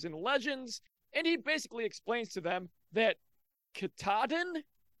tribes and legends, and he basically explains to them that Katahdin,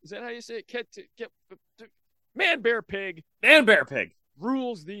 is that how you say it? Man-Bear Pig. Man-Bear Pig.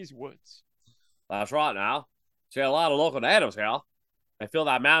 Rules these woods. That's right now. See a lot of local natives here. They feel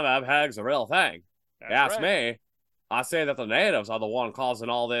that Man-Bear Pig's the real thing. That's me. I say that the natives are the one causing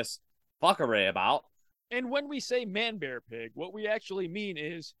all this fuckery about. And when we say Man-Bear Pig, what we actually mean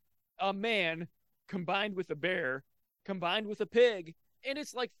is a man combined with a bear, combined with a pig, and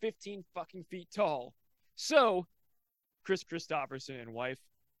it's like 15 fucking feet tall. So, Chris Christopherson and wife,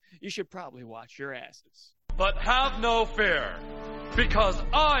 you should probably watch your asses. But have no fear, because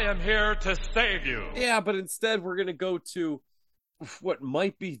I am here to save you. Yeah, but instead we're going to go to what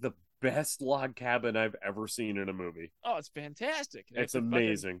might be the best log cabin I've ever seen in a movie. Oh, it's fantastic. It's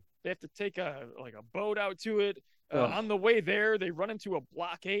amazing. They have to take a boat out to it. On the way there, they run into a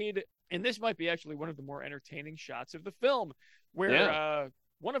blockade. And this might be actually one of the more entertaining shots of the film, where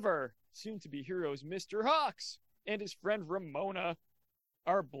one of our soon-to-be heroes, Mr. Hawks, and his friend Ramona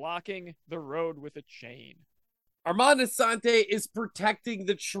are blocking the road with a chain. Armand Assante is protecting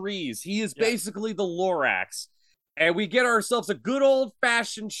the trees. He is basically the Lorax. And we get ourselves a good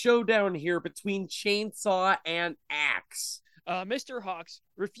old-fashioned showdown here between chainsaw and axe. Mr. Hawks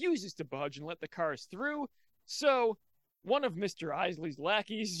refuses to budge and let the cars through, so one of Mr. Isley's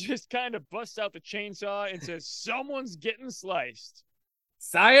lackeys just kind of busts out the chainsaw and says, "Someone's getting sliced."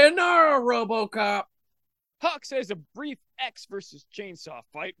 Sayonara, RoboCop! Hawks has a brief X versus chainsaw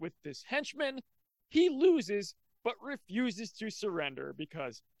fight with this henchman. He loses, but refuses to surrender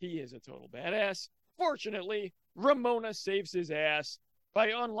because he is a total badass. Fortunately, Ramona saves his ass by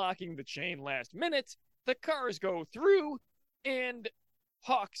unlocking the chain last minute. The cars go through, and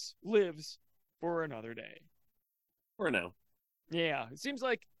Hawks lives for another day. For now. Yeah, it seems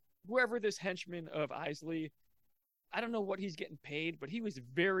like whoever this henchman of Isley, I don't know what he's getting paid, but he was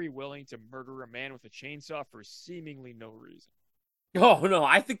very willing to murder a man with a chainsaw for seemingly no reason. Oh, no,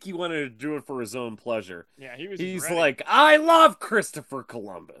 I think he wanted to do it for his own pleasure. Yeah, he's ready. Like, I love Christopher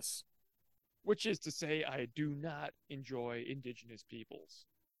Columbus. Which is to say, I do not enjoy indigenous peoples.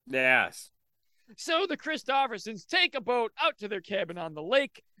 Yes. So the Christophersons take a boat out to their cabin on the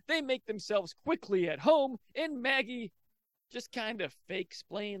lake. They make themselves quickly at home, and Maggie just kind of fake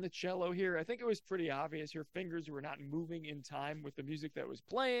playing the cello here. I think it was pretty obvious her fingers were not moving in time with the music that was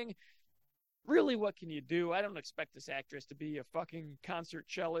playing. Really, what can you do? I don't expect this actress to be a fucking concert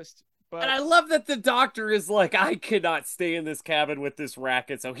cellist. But... And I love that the doctor is like, I cannot stay in this cabin with this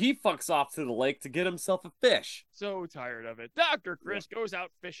racket, so he fucks off to the lake to get himself a fish. So tired of it. Dr. Chris goes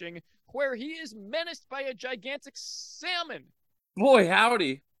out fishing, where he is menaced by a gigantic salmon. Boy,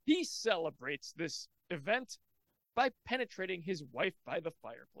 howdy. He celebrates this event by penetrating his wife by the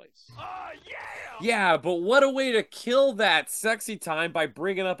fireplace. Oh, yeah! Yeah, but what a way to kill that sexy time by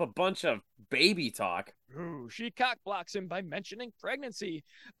bringing up a bunch of baby talk. Ooh, she cockblocks him by mentioning pregnancy,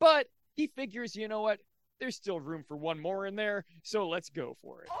 but he figures, you know what? There's still room for one more in there, so let's go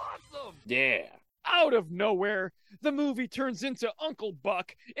for it. Awesome! Yeah. Out of nowhere, the movie turns into Uncle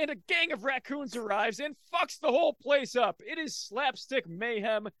Buck, and a gang of raccoons arrives and fucks the whole place up. It is slapstick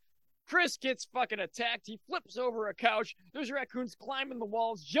mayhem. Chris gets fucking attacked. He flips over a couch. There's raccoons climbing the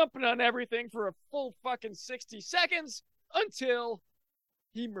walls, jumping on everything for a full fucking 60 seconds until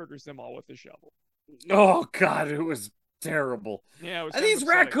he murders them all with a shovel. Oh, God, it was terrible. Yeah, it was. And these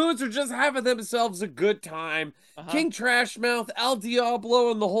raccoons are just having themselves a good time. King Trashmouth, El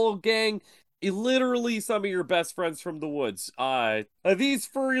Diablo, and the whole gang. Literally some of your best friends from the woods. These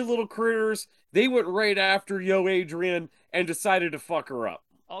furry little critters, they went right after Yo Adrian and decided to fuck her up.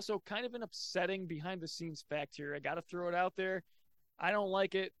 Also, kind of an upsetting behind-the-scenes fact here. I gotta throw it out there. I don't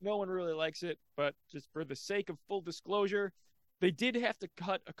like it. No one really likes it. But just for the sake of full disclosure, they did have to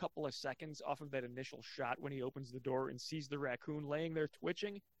cut a couple of seconds off of that initial shot when he opens the door and sees the raccoon laying there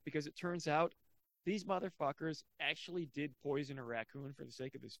twitching, because it turns out these motherfuckers actually did poison a raccoon for the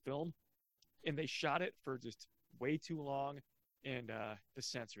sake of this film, and they shot it for just way too long, and the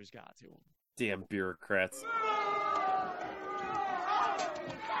censors got to them. Damn bureaucrats.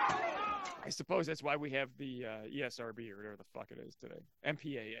 I suppose that's why we have the ESRB or whatever the fuck it is today.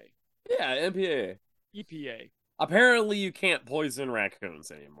 MPAA. Yeah, MPAA. EPA. Apparently you can't poison raccoons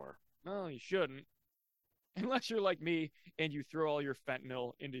anymore. No, you shouldn't. Unless you're like me and you throw all your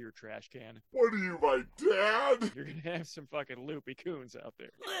fentanyl into your trash can. What are you, my dad? You're going to have some fucking loopy coons out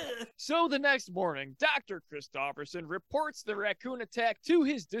there. So the next morning, Dr. Christopherson reports the raccoon attack to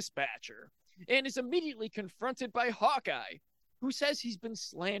his dispatcher and is immediately confronted by Hawkeye, who says he's been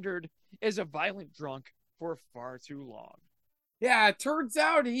slandered as a violent drunk for far too long. Yeah, it turns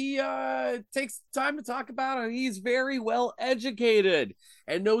out he takes time to talk about it. He's very well educated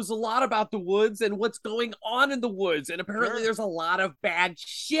and knows a lot about the woods and what's going on in the woods. And apparently there's a lot of bad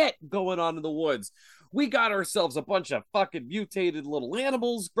shit going on in the woods. We got ourselves a bunch of fucking mutated little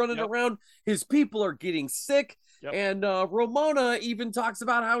animals running around. His people are getting sick. And Ramona even talks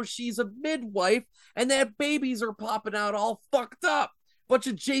about how she's a midwife and that babies are popping out all fucked up. Bunch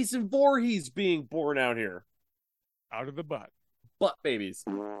of Jason Voorhees being born out here. Out of the butt. Butt babies.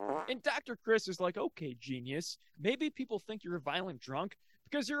 And Dr. Chris is like, okay, genius, maybe people think you're a violent drunk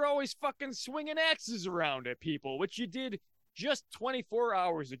because you're always fucking swinging axes around at people, which you did just 24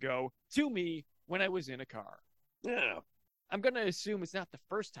 hours ago to me when I was in a car. Yeah. I'm going to assume it's not the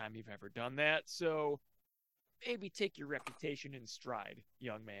first time you've ever done that, so maybe take your reputation in stride,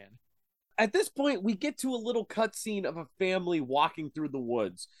 young man. At this point, we get to a little cutscene of a family walking through the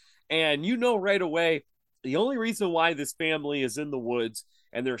woods. And you know right away, the only reason why this family is in the woods,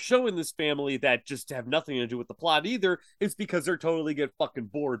 and they're showing this family that just have nothing to do with the plot either, is because they're totally get fucking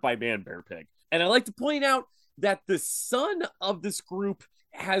bored by Man Bear Pig. And I like to point out that the son of this group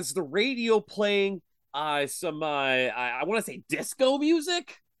has the radio playing some, I want to say disco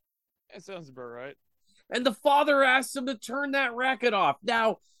music? That sounds about right. And the father asks him to turn that racket off.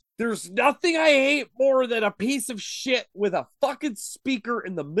 Now, there's nothing I hate more than a piece of shit with a fucking speaker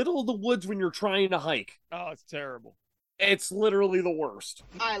in the middle of the woods when you're trying to hike. Oh, it's terrible. It's literally the worst.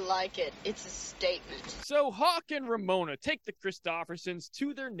 I like it. It's a statement. So Hawk and Ramona take the Christophersons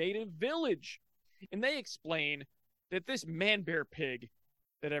to their native village. And they explain that this Man Bear Pig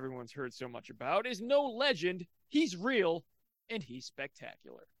that everyone's heard so much about is no legend. He's real, and he's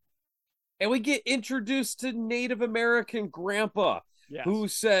spectacular. And we get introduced to Native American Grandpa, who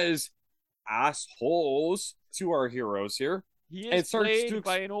says assholes to our heroes here. He is played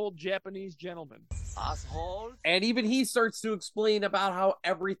by an old Japanese gentleman. Assholes. And even he starts to explain about how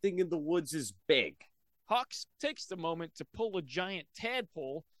everything in the woods is big. Hawks takes the moment to pull a giant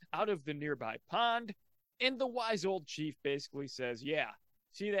tadpole out of the nearby pond, and the wise old chief basically says, yeah,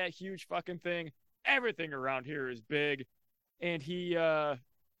 see that huge fucking thing? Everything around here is big. And he,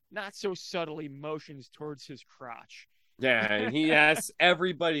 not so subtly motions towards his crotch. Yeah, and he asks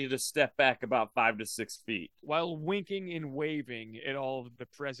everybody to step back about 5 to 6 feet. While winking and waving at all of the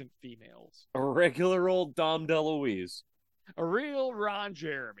present females. A regular old Dom DeLuise. A real Ron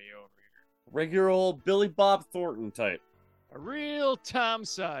Jeremy over here. Regular old Billy Bob Thornton type. A real Tom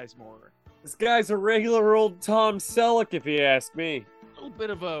Sizemore. This guy's a regular old Tom Selleck, if you ask me. A little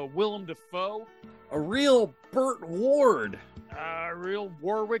bit of a Willem Dafoe. A real Burt Ward. A real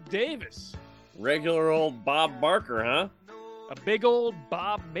Warwick Davis. Regular old Bob Barker, huh? A big old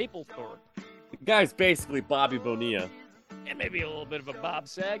Bob Mapplethorpe. The guy's basically Bobby Bonilla. And maybe a little bit of a Bob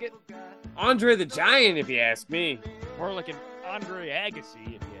Saget. Andre the Giant, if you ask me. More like an Andre Agassi,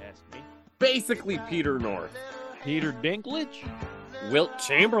 if you ask me. Basically Peter North. Peter Dinklage? Wilt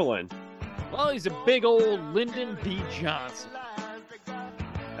Chamberlain. Well, he's a big old Lyndon B. Johnson.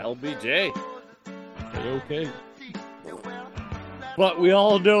 LBJ. Okay. But we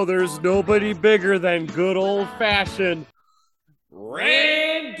all know there's nobody bigger than good old-fashioned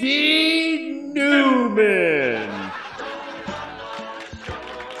Randy Newman.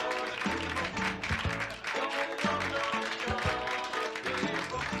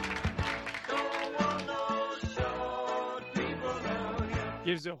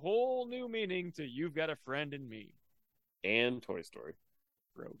 Gives a whole new meaning to You've Got a Friend in Me. And Toy Story.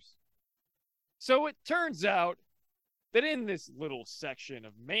 Gross. So it turns out that in this little section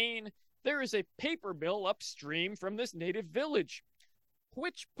of Maine, there is a paper mill upstream from this native village,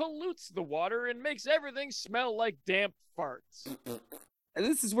 which pollutes the water and makes everything smell like damp farts. And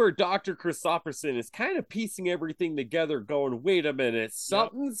this is where Dr. Christopherson is kind of piecing everything together, going, wait a minute,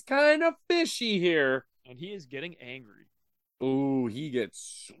 something's kind of fishy here. And he is getting angry. Ooh, he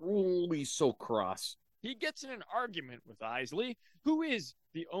gets so cross. He gets in an argument with Isley, who is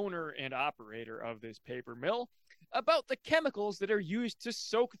the owner and operator of this paper mill, about the chemicals that are used to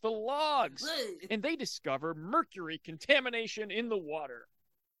soak the logs. And they discover mercury contamination in the water.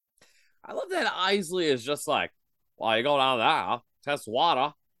 I love that Isley is just like, well, you go down there, test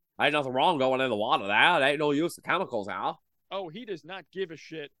water. Ain't nothing wrong going in the water there. There ain't no use of chemicals now. Oh, he does not give a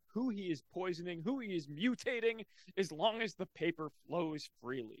shit who he is poisoning, who he is mutating, as long as the paper flows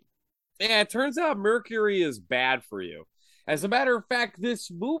freely. Yeah, it turns out mercury is bad for you. As a matter of fact, this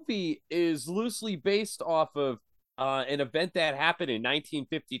movie is loosely based off of an event that happened in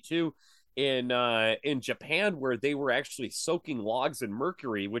 1952 in Japan, where they were actually soaking logs in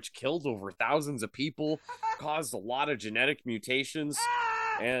mercury, which killed over thousands of people, caused a lot of genetic mutations,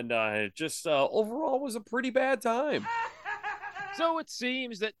 and just overall was a pretty bad time. So it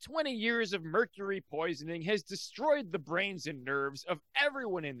seems that 20 years of mercury poisoning has destroyed the brains and nerves of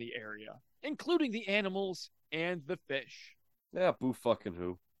everyone in the area, including the animals and the fish. Yeah, boo fucking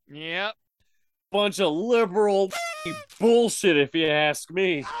who. Yep. Bunch of liberal bullshit, if you ask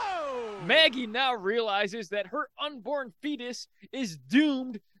me. Maggie now realizes that her unborn fetus is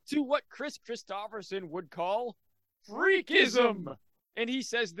doomed to what Chris Christopherson would call freakism. And he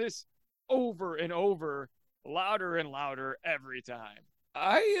says this over and over, louder and louder every time.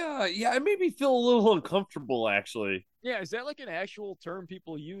 It made me feel a little uncomfortable, actually. Yeah, is that like an actual term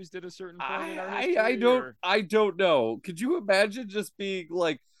people used at a certain point in our history? I don't know. Could you imagine just being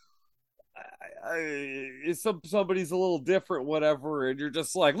like, somebody's a little different, whatever, and you're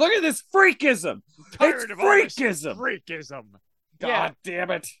just like, look at this freakism. It's freakism. Freakism. God damn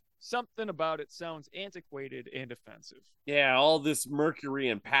it. Something about it sounds antiquated and offensive. Yeah, all this mercury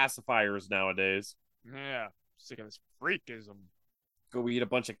and pacifiers nowadays. Yeah, sick of this freakism. Go eat a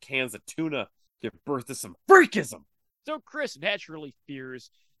bunch of cans of tuna, give birth to some freakism. So Chris naturally fears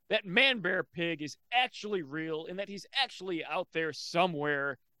that Man-Bear Pig is actually real and that he's actually out there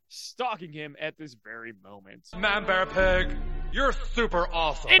somewhere stalking him at this very moment. Man-Bear Pig, you're super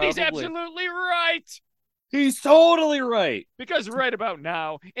awesome. And he's absolutely right. He's totally right. Because right about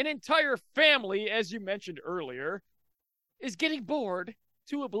now, an entire family, as you mentioned earlier, is getting bored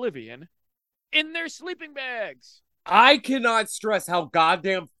to oblivion in their sleeping bags. I cannot stress how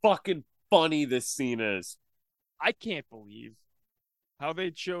goddamn fucking funny this scene is. I can't believe how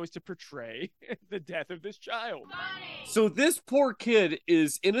they chose to portray the death of this child. So this poor kid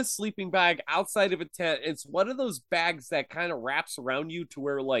is in a sleeping bag outside of a tent. It's one of those bags that kind of wraps around you to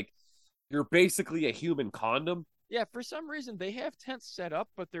where, like, you're basically a human condom. Yeah, for some reason they have tents set up,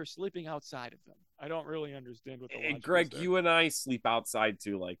 but they're sleeping outside of them. I don't really understand what the logic Greg, is there. you and I sleep outside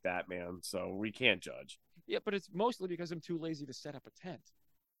too like that, man, so we can't judge. Yeah, but it's mostly because I'm too lazy to set up a tent.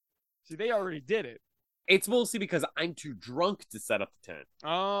 See, they already did it. It's mostly because I'm too drunk to set up the tent.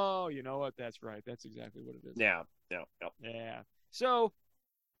 Oh, you know what? That's right. That's exactly what it is. Yeah. Yeah. So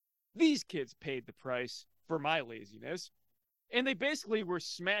these kids paid the price for my laziness. And they basically were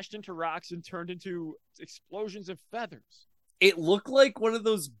smashed into rocks and turned into explosions of feathers. It looked like one of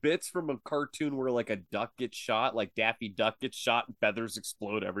those bits from a cartoon where, like, a duck gets shot, like Daffy Duck gets shot and feathers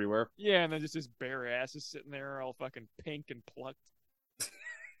explode everywhere. Yeah, and then just his bare ass is sitting there all fucking pink and plucked.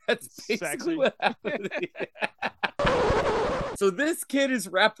 That's basically what happened. So this kid is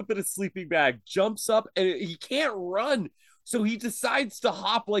wrapped up in a sleeping bag, jumps up, and he can't run. So he decides to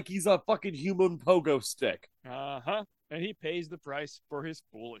hop like he's a fucking human pogo stick. Uh-huh. And he pays the price for his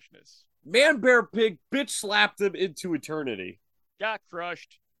foolishness. Man-Bear Pig bitch slapped him into eternity. Got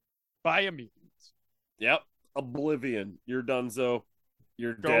crushed by a mutant. Yep. Oblivion. You're donezo.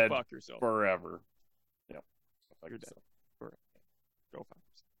 You're Go dead fuck yourself. forever. Yep. You're dead forever. Go fuck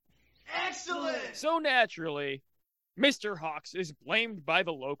yourself. Excellent! So naturally, Mr. Hawks is blamed by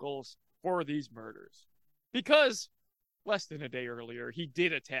the locals for these murders. Because less than a day earlier, he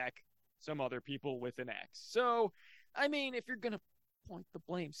did attack some other people with an axe. So, I mean, if you're going to point the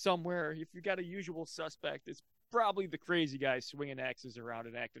blame somewhere, if you got a usual suspect, it's probably the crazy guy swinging axes around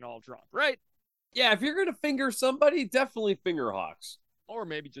and acting all drunk, right? Yeah, if you're going to finger somebody, definitely finger Hawks. Or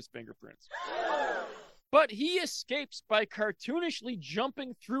maybe just fingerprints. But he escapes by cartoonishly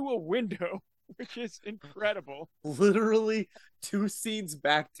jumping through a window, which is incredible. Literally 2 scenes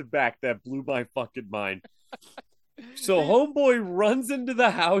back to back that blew my fucking mind. So homeboy runs into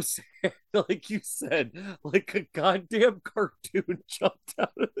the house, like you said, like a goddamn cartoon jumped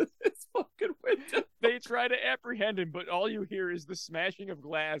out of this fucking window. They try to apprehend him, but all you hear is the smashing of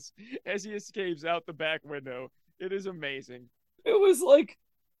glass as he escapes out the back window. It is amazing. It was like,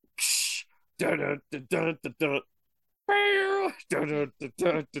 you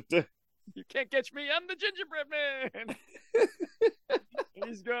can't catch me, I'm the gingerbread man. And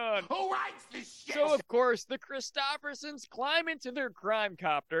he's gone. Who writes this shit? So, of course, the Christophersons climb into their crime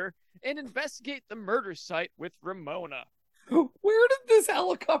copter and investigate the murder site with Ramona. Where did this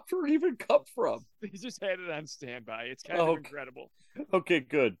helicopter even come from? He just had it on standby. It's kind of incredible. Okay,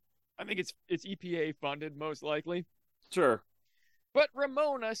 good. I think it's EPA funded, most likely. Sure. But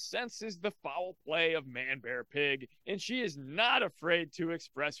Ramona senses the foul play of Man Bear Pig, and she is not afraid to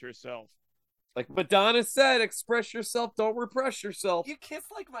express herself. Like Madonna said, express yourself, don't repress yourself. You kiss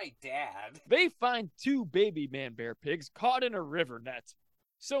like my dad. They find 2 baby Man Bear Pigs caught in a river net.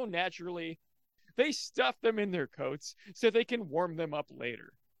 So naturally, they stuff them in their coats so they can warm them up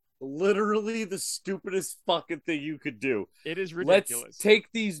later. Literally the stupidest fucking thing you could do. It is ridiculous. Let's take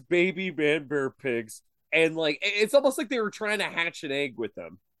these baby Man Bear Pigs and like, it's almost like they were trying to hatch an egg with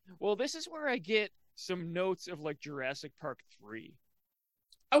them. Well, this is where I get some notes of like Jurassic Park 3.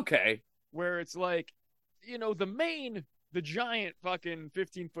 Okay. Where it's like, you know, the giant fucking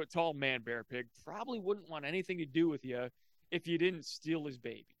 15-foot tall man bear pig probably wouldn't want anything to do with you if you didn't steal his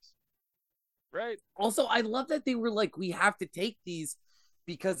babies. Right? Also, I love that they were like, we have to take these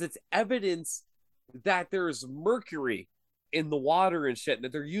because it's evidence that there's mercury in the water and shit, and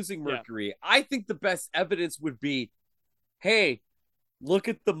that they're using mercury. Yeah. I think the best evidence would be, hey, look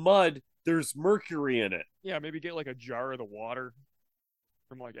at the mud. There's mercury in it. Yeah, maybe get like a jar of the water.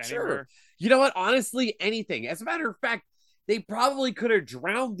 From like anywhere. Sure. You know what? Honestly, anything. As a matter of fact, they probably could have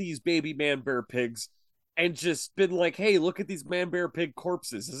drowned these baby Man Bear Pigs and just been like, hey, look at these Man Bear Pig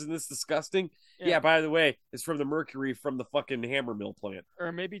corpses. Isn't this disgusting? Yeah, by the way, it's from the mercury from the fucking hammer mill plant.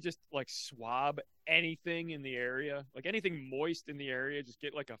 Or maybe just like swab anything in the area, like anything moist in the area. Just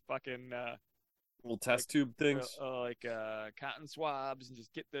get like a fucking little test tube things, like cotton swabs, and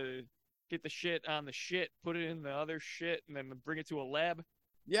just get the shit on the shit, put it in the other shit, and then bring it to a lab.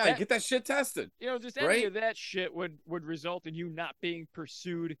 Yeah, get that shit tested. You know, just any of that shit would result in you not being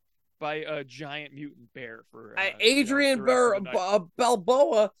pursued by a giant mutant bear for Adrian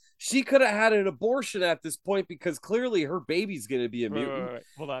Balboa. She could have had an abortion at this point because clearly her baby's going to be a mutant. Wait.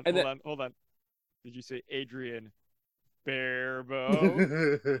 Hold on. Did you say Adrian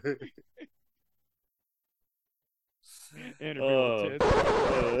Barbeau?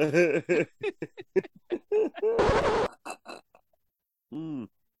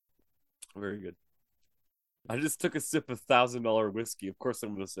 Very good. I just took a sip of $1,000 whiskey. Of course,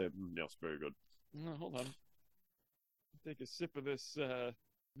 I'm going to say, yes, very good. No, hold on. Take a sip of this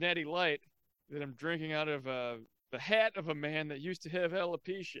Natty Light that I'm drinking out of the hat of a man that used to have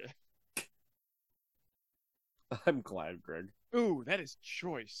alopecia. I'm glad, Greg. Ooh, that is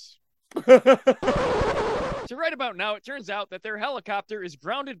choice. So right about now, it turns out that their helicopter is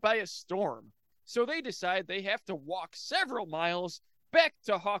grounded by a storm. So they decide they have to walk several miles back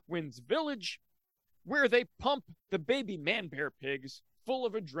to Hawkwind's village, where they pump the baby Man Bear Pigs full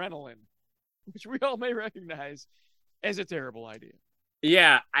of adrenaline, which we all may recognize as a terrible idea.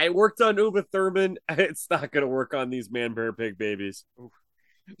 Yeah, I worked on Uma Thurman. It's not going to work on these Man Bear Pig babies. Oof.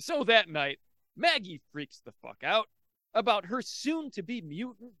 So that night, Maggie freaks the fuck out about her soon-to-be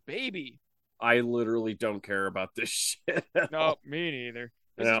mutant baby. I literally don't care about this shit. No, me neither.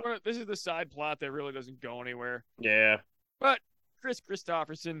 This is the side plot that really doesn't go anywhere. Yeah. But Chris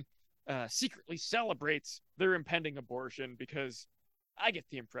Christopherson secretly celebrates their impending abortion because I get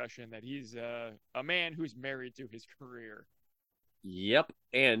the impression that he's a man who's married to his career. Yep.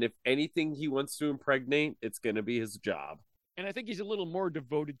 And if anything he wants to impregnate, it's going to be his job. And I think he's a little more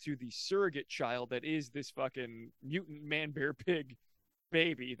devoted to the surrogate child that is this fucking mutant Man Bear Pig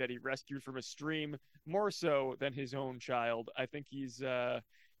baby that he rescued from a stream, more so than his own child. I think he's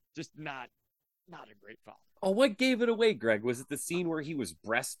just not a great father. Oh, what gave it away, Greg? Was it the scene where he was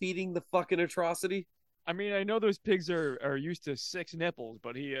breastfeeding the fucking atrocity? I mean, I know those pigs are used to 6 nipples,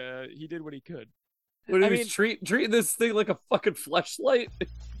 but he did what he could. When he was treating this thing like a fucking fleshlight.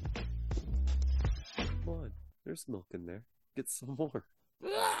 Come on, there's milk in there. Get some more.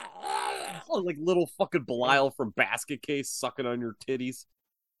 Like little fucking Belial from Basket Case sucking on your titties.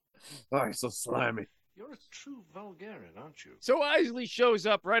 Oh, you're so slimy. You're a true Vulgarian, aren't you? So Isley shows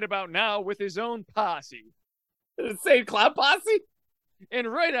up right about now with his own posse. An insane clown posse? And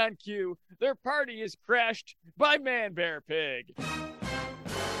right on cue, their party is crashed by Man Bear Pig.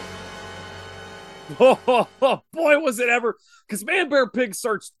 Oh, boy, was it ever. Because Man Bear Pig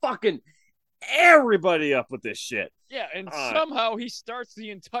starts fucking everybody up with this shit. Yeah, and somehow he starts the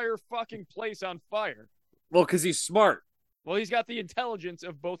entire fucking place on fire. Well, because he's smart. Well, he's got the intelligence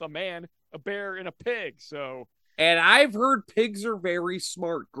of both a man, a bear, and a pig, so... And I've heard pigs are very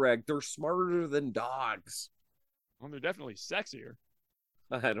smart, Greg. They're smarter than dogs. Well, they're definitely sexier.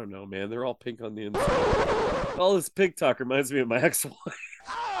 I don't know, man. They're all pink on the inside. All this pig talk reminds me of my ex-wife.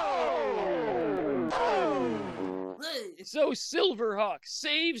 So Silverhawk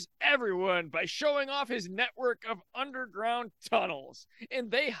saves everyone by showing off his network of underground tunnels, and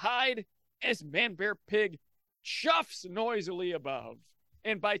they hide as Man Bear Pig chuffs noisily above.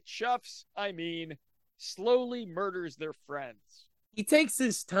 And by chuffs, I mean slowly murders their friends. He takes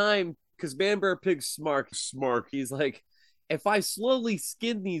his time because Man Bear Pig's smart. He's like, if I slowly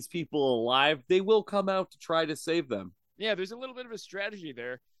skin these people alive, they will come out to try to save them. Yeah, there's a little bit of a strategy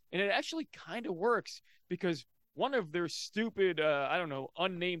there. And it actually kind of works because one of their stupid,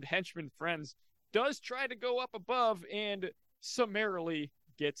 unnamed henchman friends does try to go up above and summarily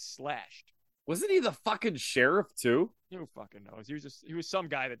gets slashed. Wasn't he the fucking sheriff too? Who fucking knows? He was some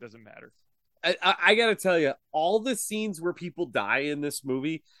guy that doesn't matter. I gotta tell you, all the scenes where people die in this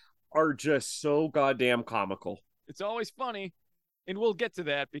movie are just so goddamn comical. It's always funny, and we'll get to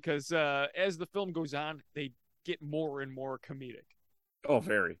that because as the film goes on, they get more and more comedic. Oh,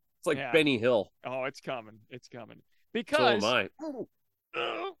 very. It's like Benny Hill. Oh, it's coming. It's coming. Because, so am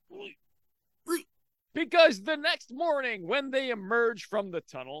I. Because the next morning, when they emerge from the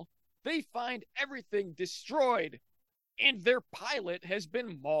tunnel, they find everything destroyed, and their pilot has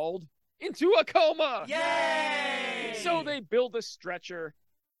been mauled into a coma. Yay! So they build a stretcher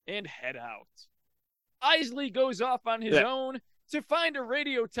and head out. Isley goes off on his own to find a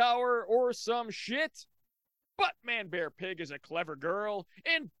radio tower or some shit, but Man Bear Pig is a clever girl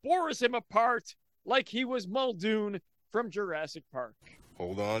and bores him apart like he was Muldoon from Jurassic Park.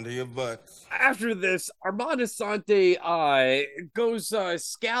 Hold on to your butts. After this, Armand Assante goes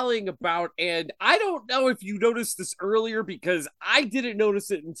scowling about, and I don't know if you noticed this earlier because I didn't notice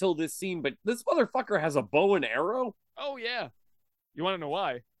it until this scene, but this motherfucker has a bow and arrow. Oh, yeah. You want to know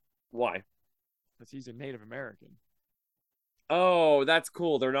why? Why? Because he's a Native American. Oh, that's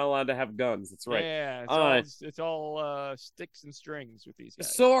cool. They're not allowed to have guns. That's right. Yeah, it's all sticks and strings with these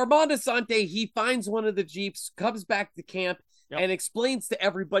guys. So Armand Assante, he finds one of the Jeeps, comes back to camp, and explains to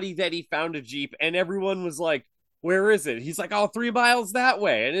everybody that he found a Jeep, and everyone was like, where is it? He's like, 3 miles that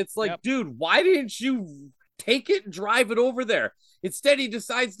way. And it's like, dude, why didn't you take it and drive it over there? Instead, he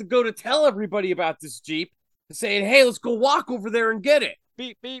decides to go to tell everybody about this Jeep, saying, hey, let's go walk over there and get it.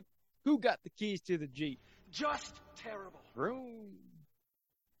 Beep, beep. Who got the keys to the Jeep? Just terrible. Vroom.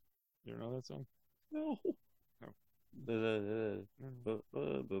 You know that song? No.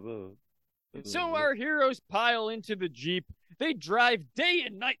 So our heroes pile into the Jeep. They drive day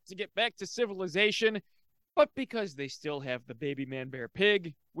and night to get back to civilization, but because they still have the baby Man Bear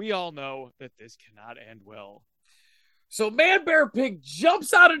Pig, we all know that this cannot end well. So Man Bear Pig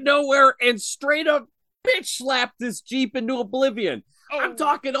jumps out of nowhere and straight up bitch slapped this Jeep into oblivion. Oh. I'm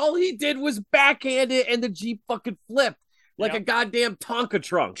talking all he did was backhand it and the Jeep fucking flipped like a goddamn Tonka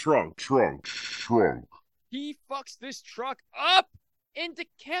trunk. Trunk. He fucks this truck up and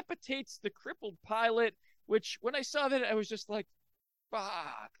decapitates the crippled pilot, which when I saw that, I was just like,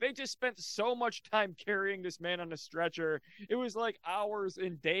 fuck. They just spent so much time carrying this man on a stretcher. It was like hours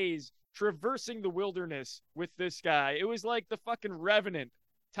and days traversing the wilderness with this guy. It was like the fucking Revenant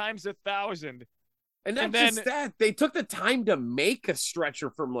times 1,000. And not just that, they took the time to make a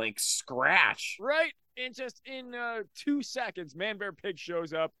stretcher from like scratch. Right? And just in 2 seconds, Man Bear Pig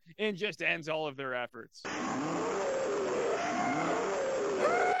shows up and just ends all of their efforts.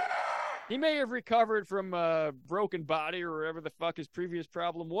 He may have recovered from a broken body or whatever the fuck his previous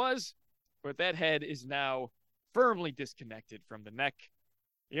problem was, but that head is now firmly disconnected from the neck.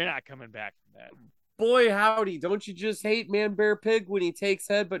 You're not coming back from that. Boy, howdy, don't you just hate Man Bear Pig when he takes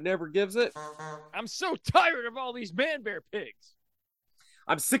head but never gives it? I'm so tired of all these Man Bear Pigs.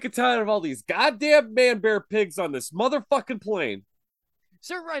 I'm sick and tired of all these goddamn Man Bear Pigs on this motherfucking plane.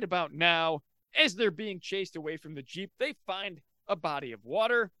 So right about now, as they're being chased away from the Jeep, they find a body of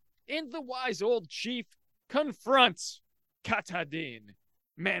water, and the wise old chief confronts Katadin,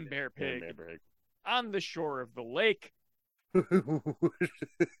 Man Bear Pig, on the shore of the lake.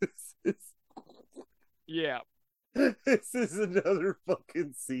 Yeah. This is another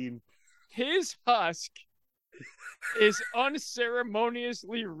fucking scene. His husk is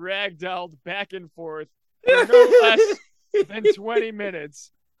unceremoniously ragdolled back and forth for no less than 20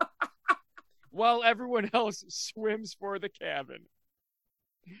 minutes while everyone else swims for the cabin.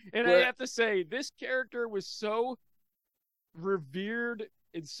 And I have to say, this character was so revered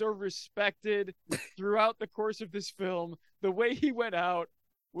and so respected throughout the course of this film. The way he went out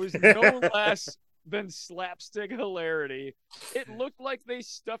was no less than slapstick hilarity. It looked like they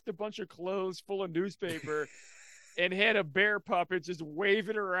stuffed a bunch of clothes full of newspaper and had a bear puppet just wave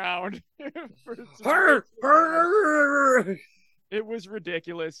it around. It was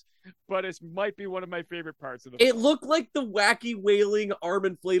ridiculous, but it might be one of my favorite parts of the film. It looked like the wacky wailing arm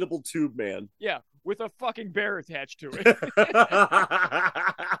inflatable tube man. Yeah, with a fucking bear attached to it.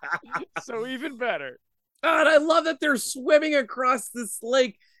 So even better. God, I love that they're swimming across this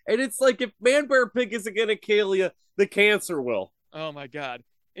lake, and it's like if Man Bear Pig isn't going to kill you, the cancer will. Oh my God.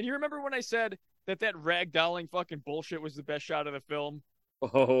 And you remember when I said that ragdolling fucking bullshit was the best shot of the film?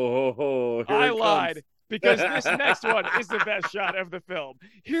 I lied, because this next one is the best shot of the film.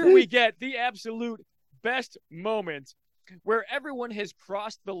 Here we get the absolute best moment where everyone has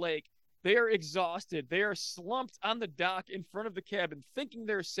crossed the lake. They are exhausted. They are slumped on the dock in front of the cabin, thinking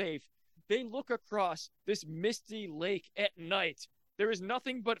they're safe. They look across this misty lake at night. There is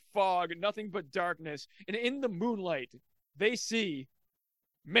nothing but fog, nothing but darkness. And in the moonlight, they see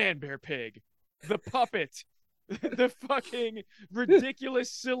Man Bear Pig, the puppet, the fucking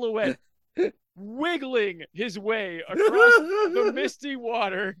ridiculous silhouette, wiggling his way across the misty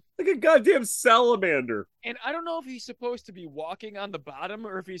water. Like a goddamn salamander. And I don't know if he's supposed to be walking on the bottom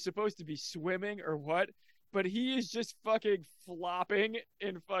or if he's supposed to be swimming or what, but he is just fucking flopping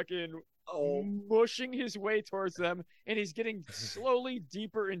and fucking mushing his way towards them, and he's getting slowly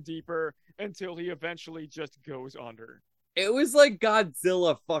deeper and deeper until he eventually just goes under. It was like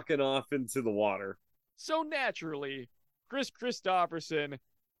Godzilla fucking off into the water. So naturally, Kris Kristofferson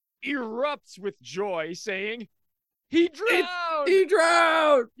erupts with joy, saying, "He drowned! He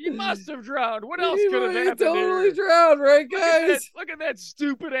drowned! He must have drowned. What else could have happened? He totally here? drowned, right, guys? Look at that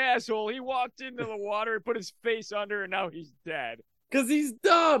stupid asshole. He walked into the water, put his face under, and now he's dead. Because he's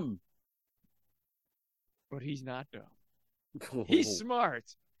dumb. But he's not dumb. He's smart.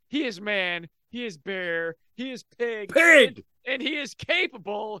 He is man. He is bear. He is pig. And he is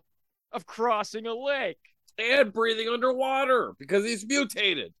capable of crossing a lake. And breathing underwater because he's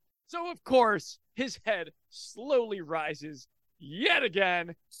mutated. So, of course, his head slowly rises yet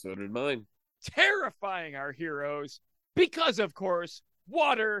again. So did mine. Terrifying our heroes. Because, of course,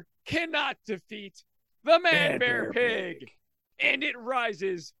 water cannot defeat the Man Bear Pig. And it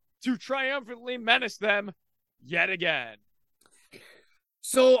rises to triumphantly menace them yet again.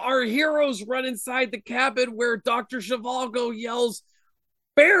 So our heroes run inside the cabin where Dr. Zhivago yells,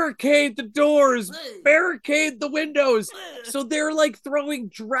 "Barricade the doors, barricade the windows." So they're like throwing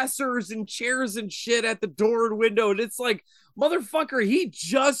dressers and chairs and shit at the door and window. And it's like, motherfucker, he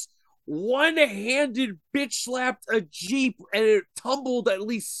just one-handed bitch slapped a Jeep and it tumbled at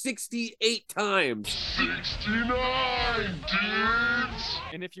least 68 times. 69, dudes!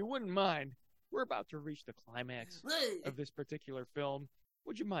 And if you wouldn't mind, we're about to reach the climax of this particular film.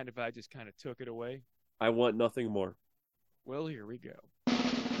 Would you mind if I just kind of took it away? I want nothing more. Well, here we go.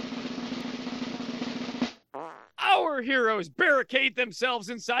 Our heroes barricade themselves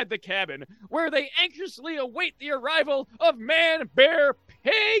inside the cabin, where they anxiously await the arrival of Man Bear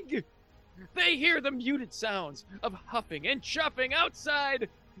Pig. They hear the muted sounds of huffing and chuffing outside,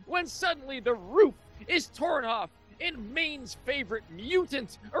 when suddenly the roof is torn off and Maine's favorite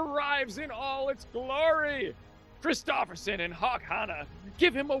mutant arrives in all its glory. Kristofferson and Hawk Hanna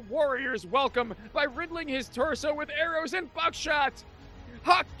give him a warrior's welcome by riddling his torso with arrows and buckshot.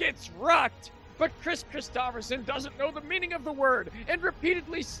 Hawk gets rocked, but Kris Kristofferson doesn't know the meaning of the word and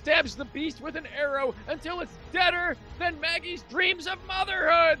repeatedly stabs the beast with an arrow until it's deader than Maggie's dreams of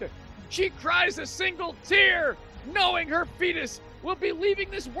motherhood. She cries a single tear, knowing her fetus will be leaving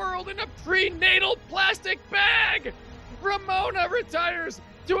this world in a prenatal plastic bag. Ramona retires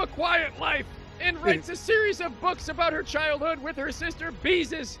to a quiet life and writes a series of books about her childhood with her sister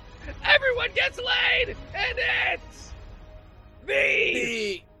Beezus. Everyone gets laid, and it's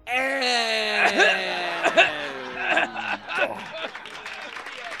the end.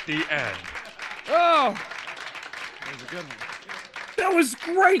 The end. Oh, that was a good one. That was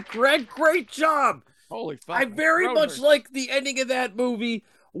great, Greg. Great job. Holy fuck. I very much like the ending of that movie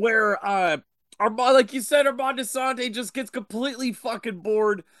where, like you said, Armand Assante just gets completely fucking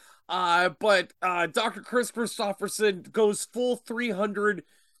bored. But Dr. Kris Kristofferson goes full 300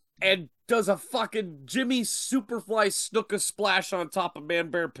 and does a fucking Jimmy Superfly Snuka splash on top of Man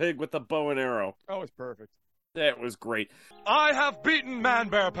Bear Pig with a bow and arrow. Oh, it's perfect. That was great. I have beaten Man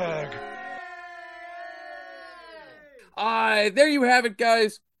Bear Pig. There you have it,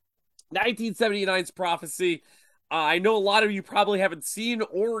 guys. 1979's Prophecy. I know a lot of you probably haven't seen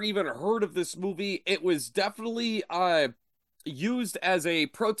or even heard of this movie. It was definitely used as a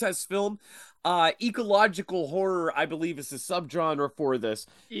protest film. Ecological horror, I believe, is the subgenre for this.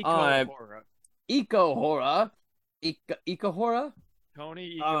 Eco-horror. Eco-horror? Eco-horror?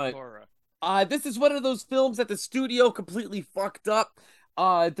 Tony, eco-horror. This is one of those films that the studio completely fucked up.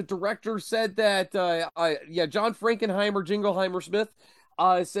 The director said that, John Frankenheimer, Jingleheimer Smith,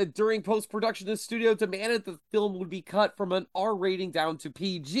 said during post-production, the studio demanded the film would be cut from an R rating down to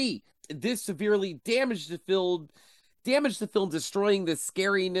PG. This severely damaged the film, destroying the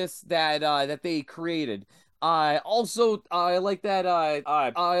scariness that they created. I like that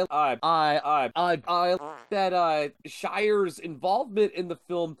that Shire's involvement in the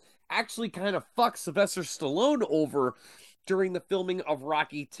film actually kind of fucked Sylvester Stallone over during the filming of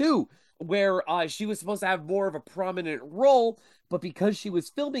Rocky 2, where she was supposed to have more of a prominent role, but because she was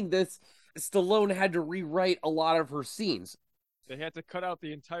filming this, Stallone had to rewrite a lot of her scenes. They had to cut out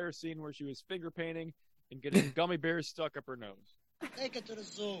the entire scene where she was finger painting and getting gummy bears stuck up her nose. Take it to the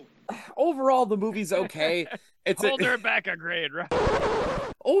zoo. Overall, the movie's okay. Hold her back a grade, right?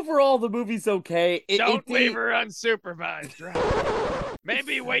 Overall, the movie's okay. Don't leave her unsupervised, right?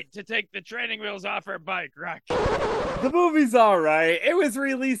 Maybe wait to take the training wheels off her bike, right? The movie's alright. It was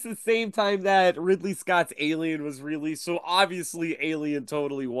released the same time that Ridley Scott's Alien was released, so obviously Alien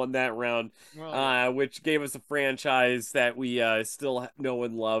totally won that round, which gave us a franchise that we still know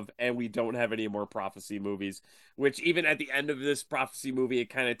and love, and we don't have any more Prophecy movies, which even at the end of this Prophecy movie, it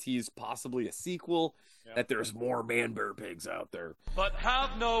kind of teased possibly a sequel, that there's more man-bear pigs out there. But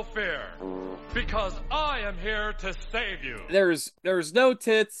have no fear, because I am here to save you. There's no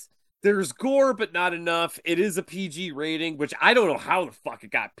tits. There's gore, but not enough. It is a PG rating, which I don't know how the fuck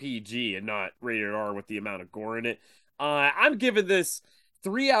it got PG and not rated R with the amount of gore in it. I'm giving this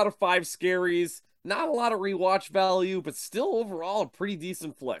 3 out of 5 scaries. Not a lot of rewatch value, but still overall a pretty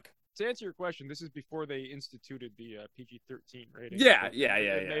decent flick. To answer your question, this is before they instituted the PG-13 rating. Yeah.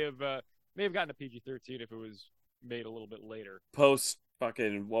 May have gotten a PG-13 if it was made a little bit later. Post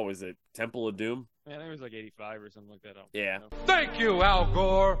fucking, what was it, Temple of Doom? Yeah, I think it was like 85 or something like that. Yeah. Thank you, Al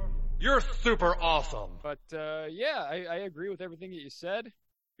Gore. You're super awesome. But yeah, I agree with everything that you said.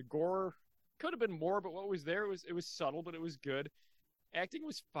 The gore could have been more, but what was there, it was subtle, but it was good. Acting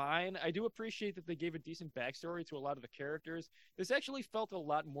was fine. I do appreciate that they gave a decent backstory to a lot of the characters. This actually felt a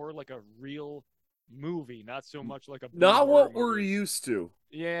lot more like a real movie, not so much like a... Not what we're used to.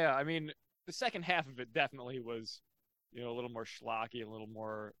 Yeah, I mean, the second half of it definitely was, a little more schlocky, a little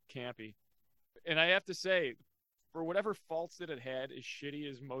more campy. And I have to say, for whatever faults that it had, as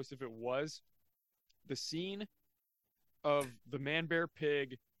shitty as most of it was, the scene of the man-bear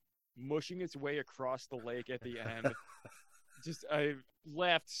pig mushing its way across the lake at the end, I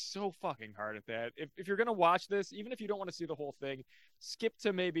laughed so fucking hard at that. If you're going to watch this, even if you don't want to see the whole thing, skip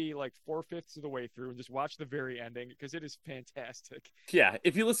to maybe like 4/5 of the way through and just watch the very ending, because it is fantastic. Yeah,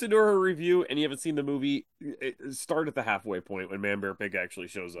 if you listen to her review and you haven't seen the movie, start at the halfway point when Man-Bear Pig actually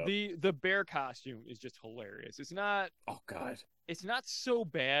shows up. The bear costume is just hilarious. It's not... Oh, God. It's not so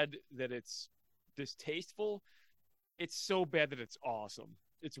bad that it's distasteful. It's so bad that it's awesome.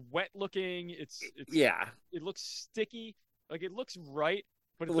 It's wet looking. It's yeah. It looks sticky. Like, it looks right,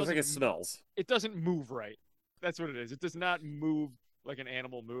 but it looks like it smells. It doesn't move right. That's what it is. It does not move like an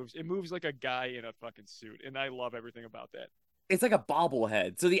animal moves. It moves like a guy in a fucking suit, and I love everything about that. It's like a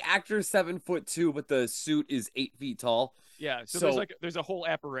bobblehead. So the actor's 7'2", but the suit is 8 feet tall. Yeah, so there's a whole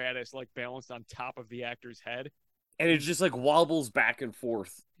apparatus like balanced on top of the actor's head. And it just like wobbles back and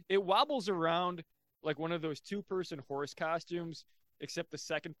forth. It wobbles around like one of those 2-person horse costumes, except the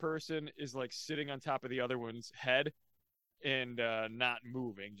second person is like sitting on top of the other one's head and not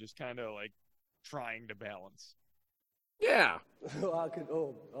moving, just kind of like trying to balance. Yeah. Okay.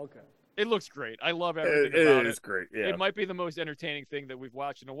 It looks great. I love everything about it. It is great, yeah. It might be the most entertaining thing that we've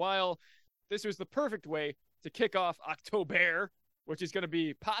watched in a while. This was the perfect way to kick off October, which is going to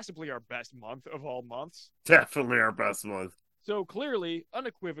be possibly our best month of all months. Definitely our best month. So clearly,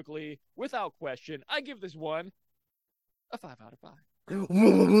 unequivocally, without question, I give this one a 5 out of 5.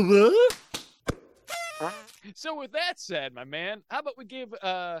 So with that said, my man, how about we give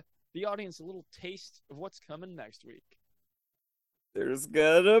the audience a little taste of what's coming next week? There's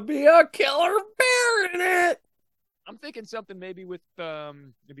gonna be a killer bear in it! I'm thinking something maybe with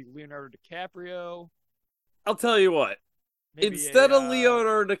maybe Leonardo DiCaprio. I'll tell you what. Instead of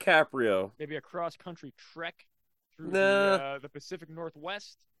Leonardo DiCaprio, maybe a cross-country trek through the Pacific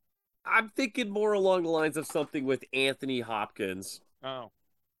Northwest. I'm thinking more along the lines of something with Anthony Hopkins. Oh.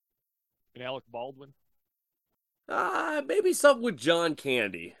 And Alec Baldwin? Maybe something with John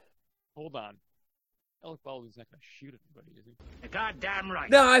Candy. Hold on. Alec Baldwin's not going to shoot anybody, is he? You're goddamn right.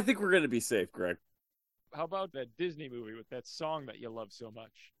 No, I think we're going to be safe, Greg. How about that Disney movie with that song that you love so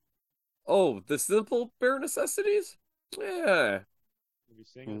much? Oh, The Simple Bare Necessities? Yeah. Maybe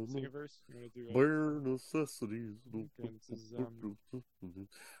sing a verse? Bare necessities. Don't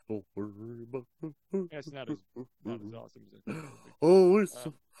worry about it. It's not as awesome as it. Oh, it's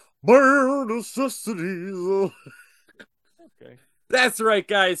bare necessities. Okay. That's right,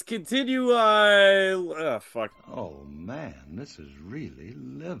 guys. Continue. Fuck. Oh man, this is really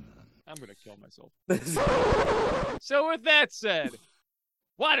living. I'm gonna kill myself. So with that said,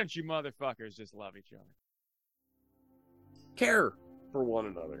 why don't you motherfuckers just love each other? care for one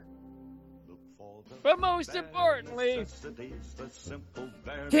another. But most importantly, Keith, it's spooky!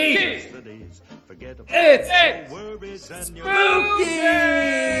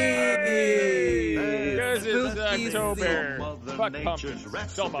 Because it's October. Fuck pumpkins.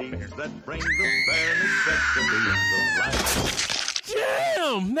 Dumb up here.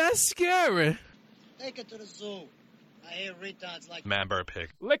 Damn, that's scary. Take it to the zoo. I hear retards like Manbar pig.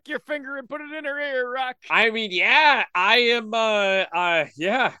 Lick your finger and put it in her ear, Rock. I mean, yeah, I am,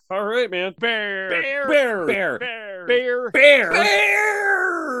 yeah, all right, man. Bears! Hey,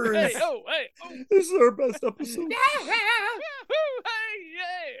 oh, hey, oh. This is our best episode.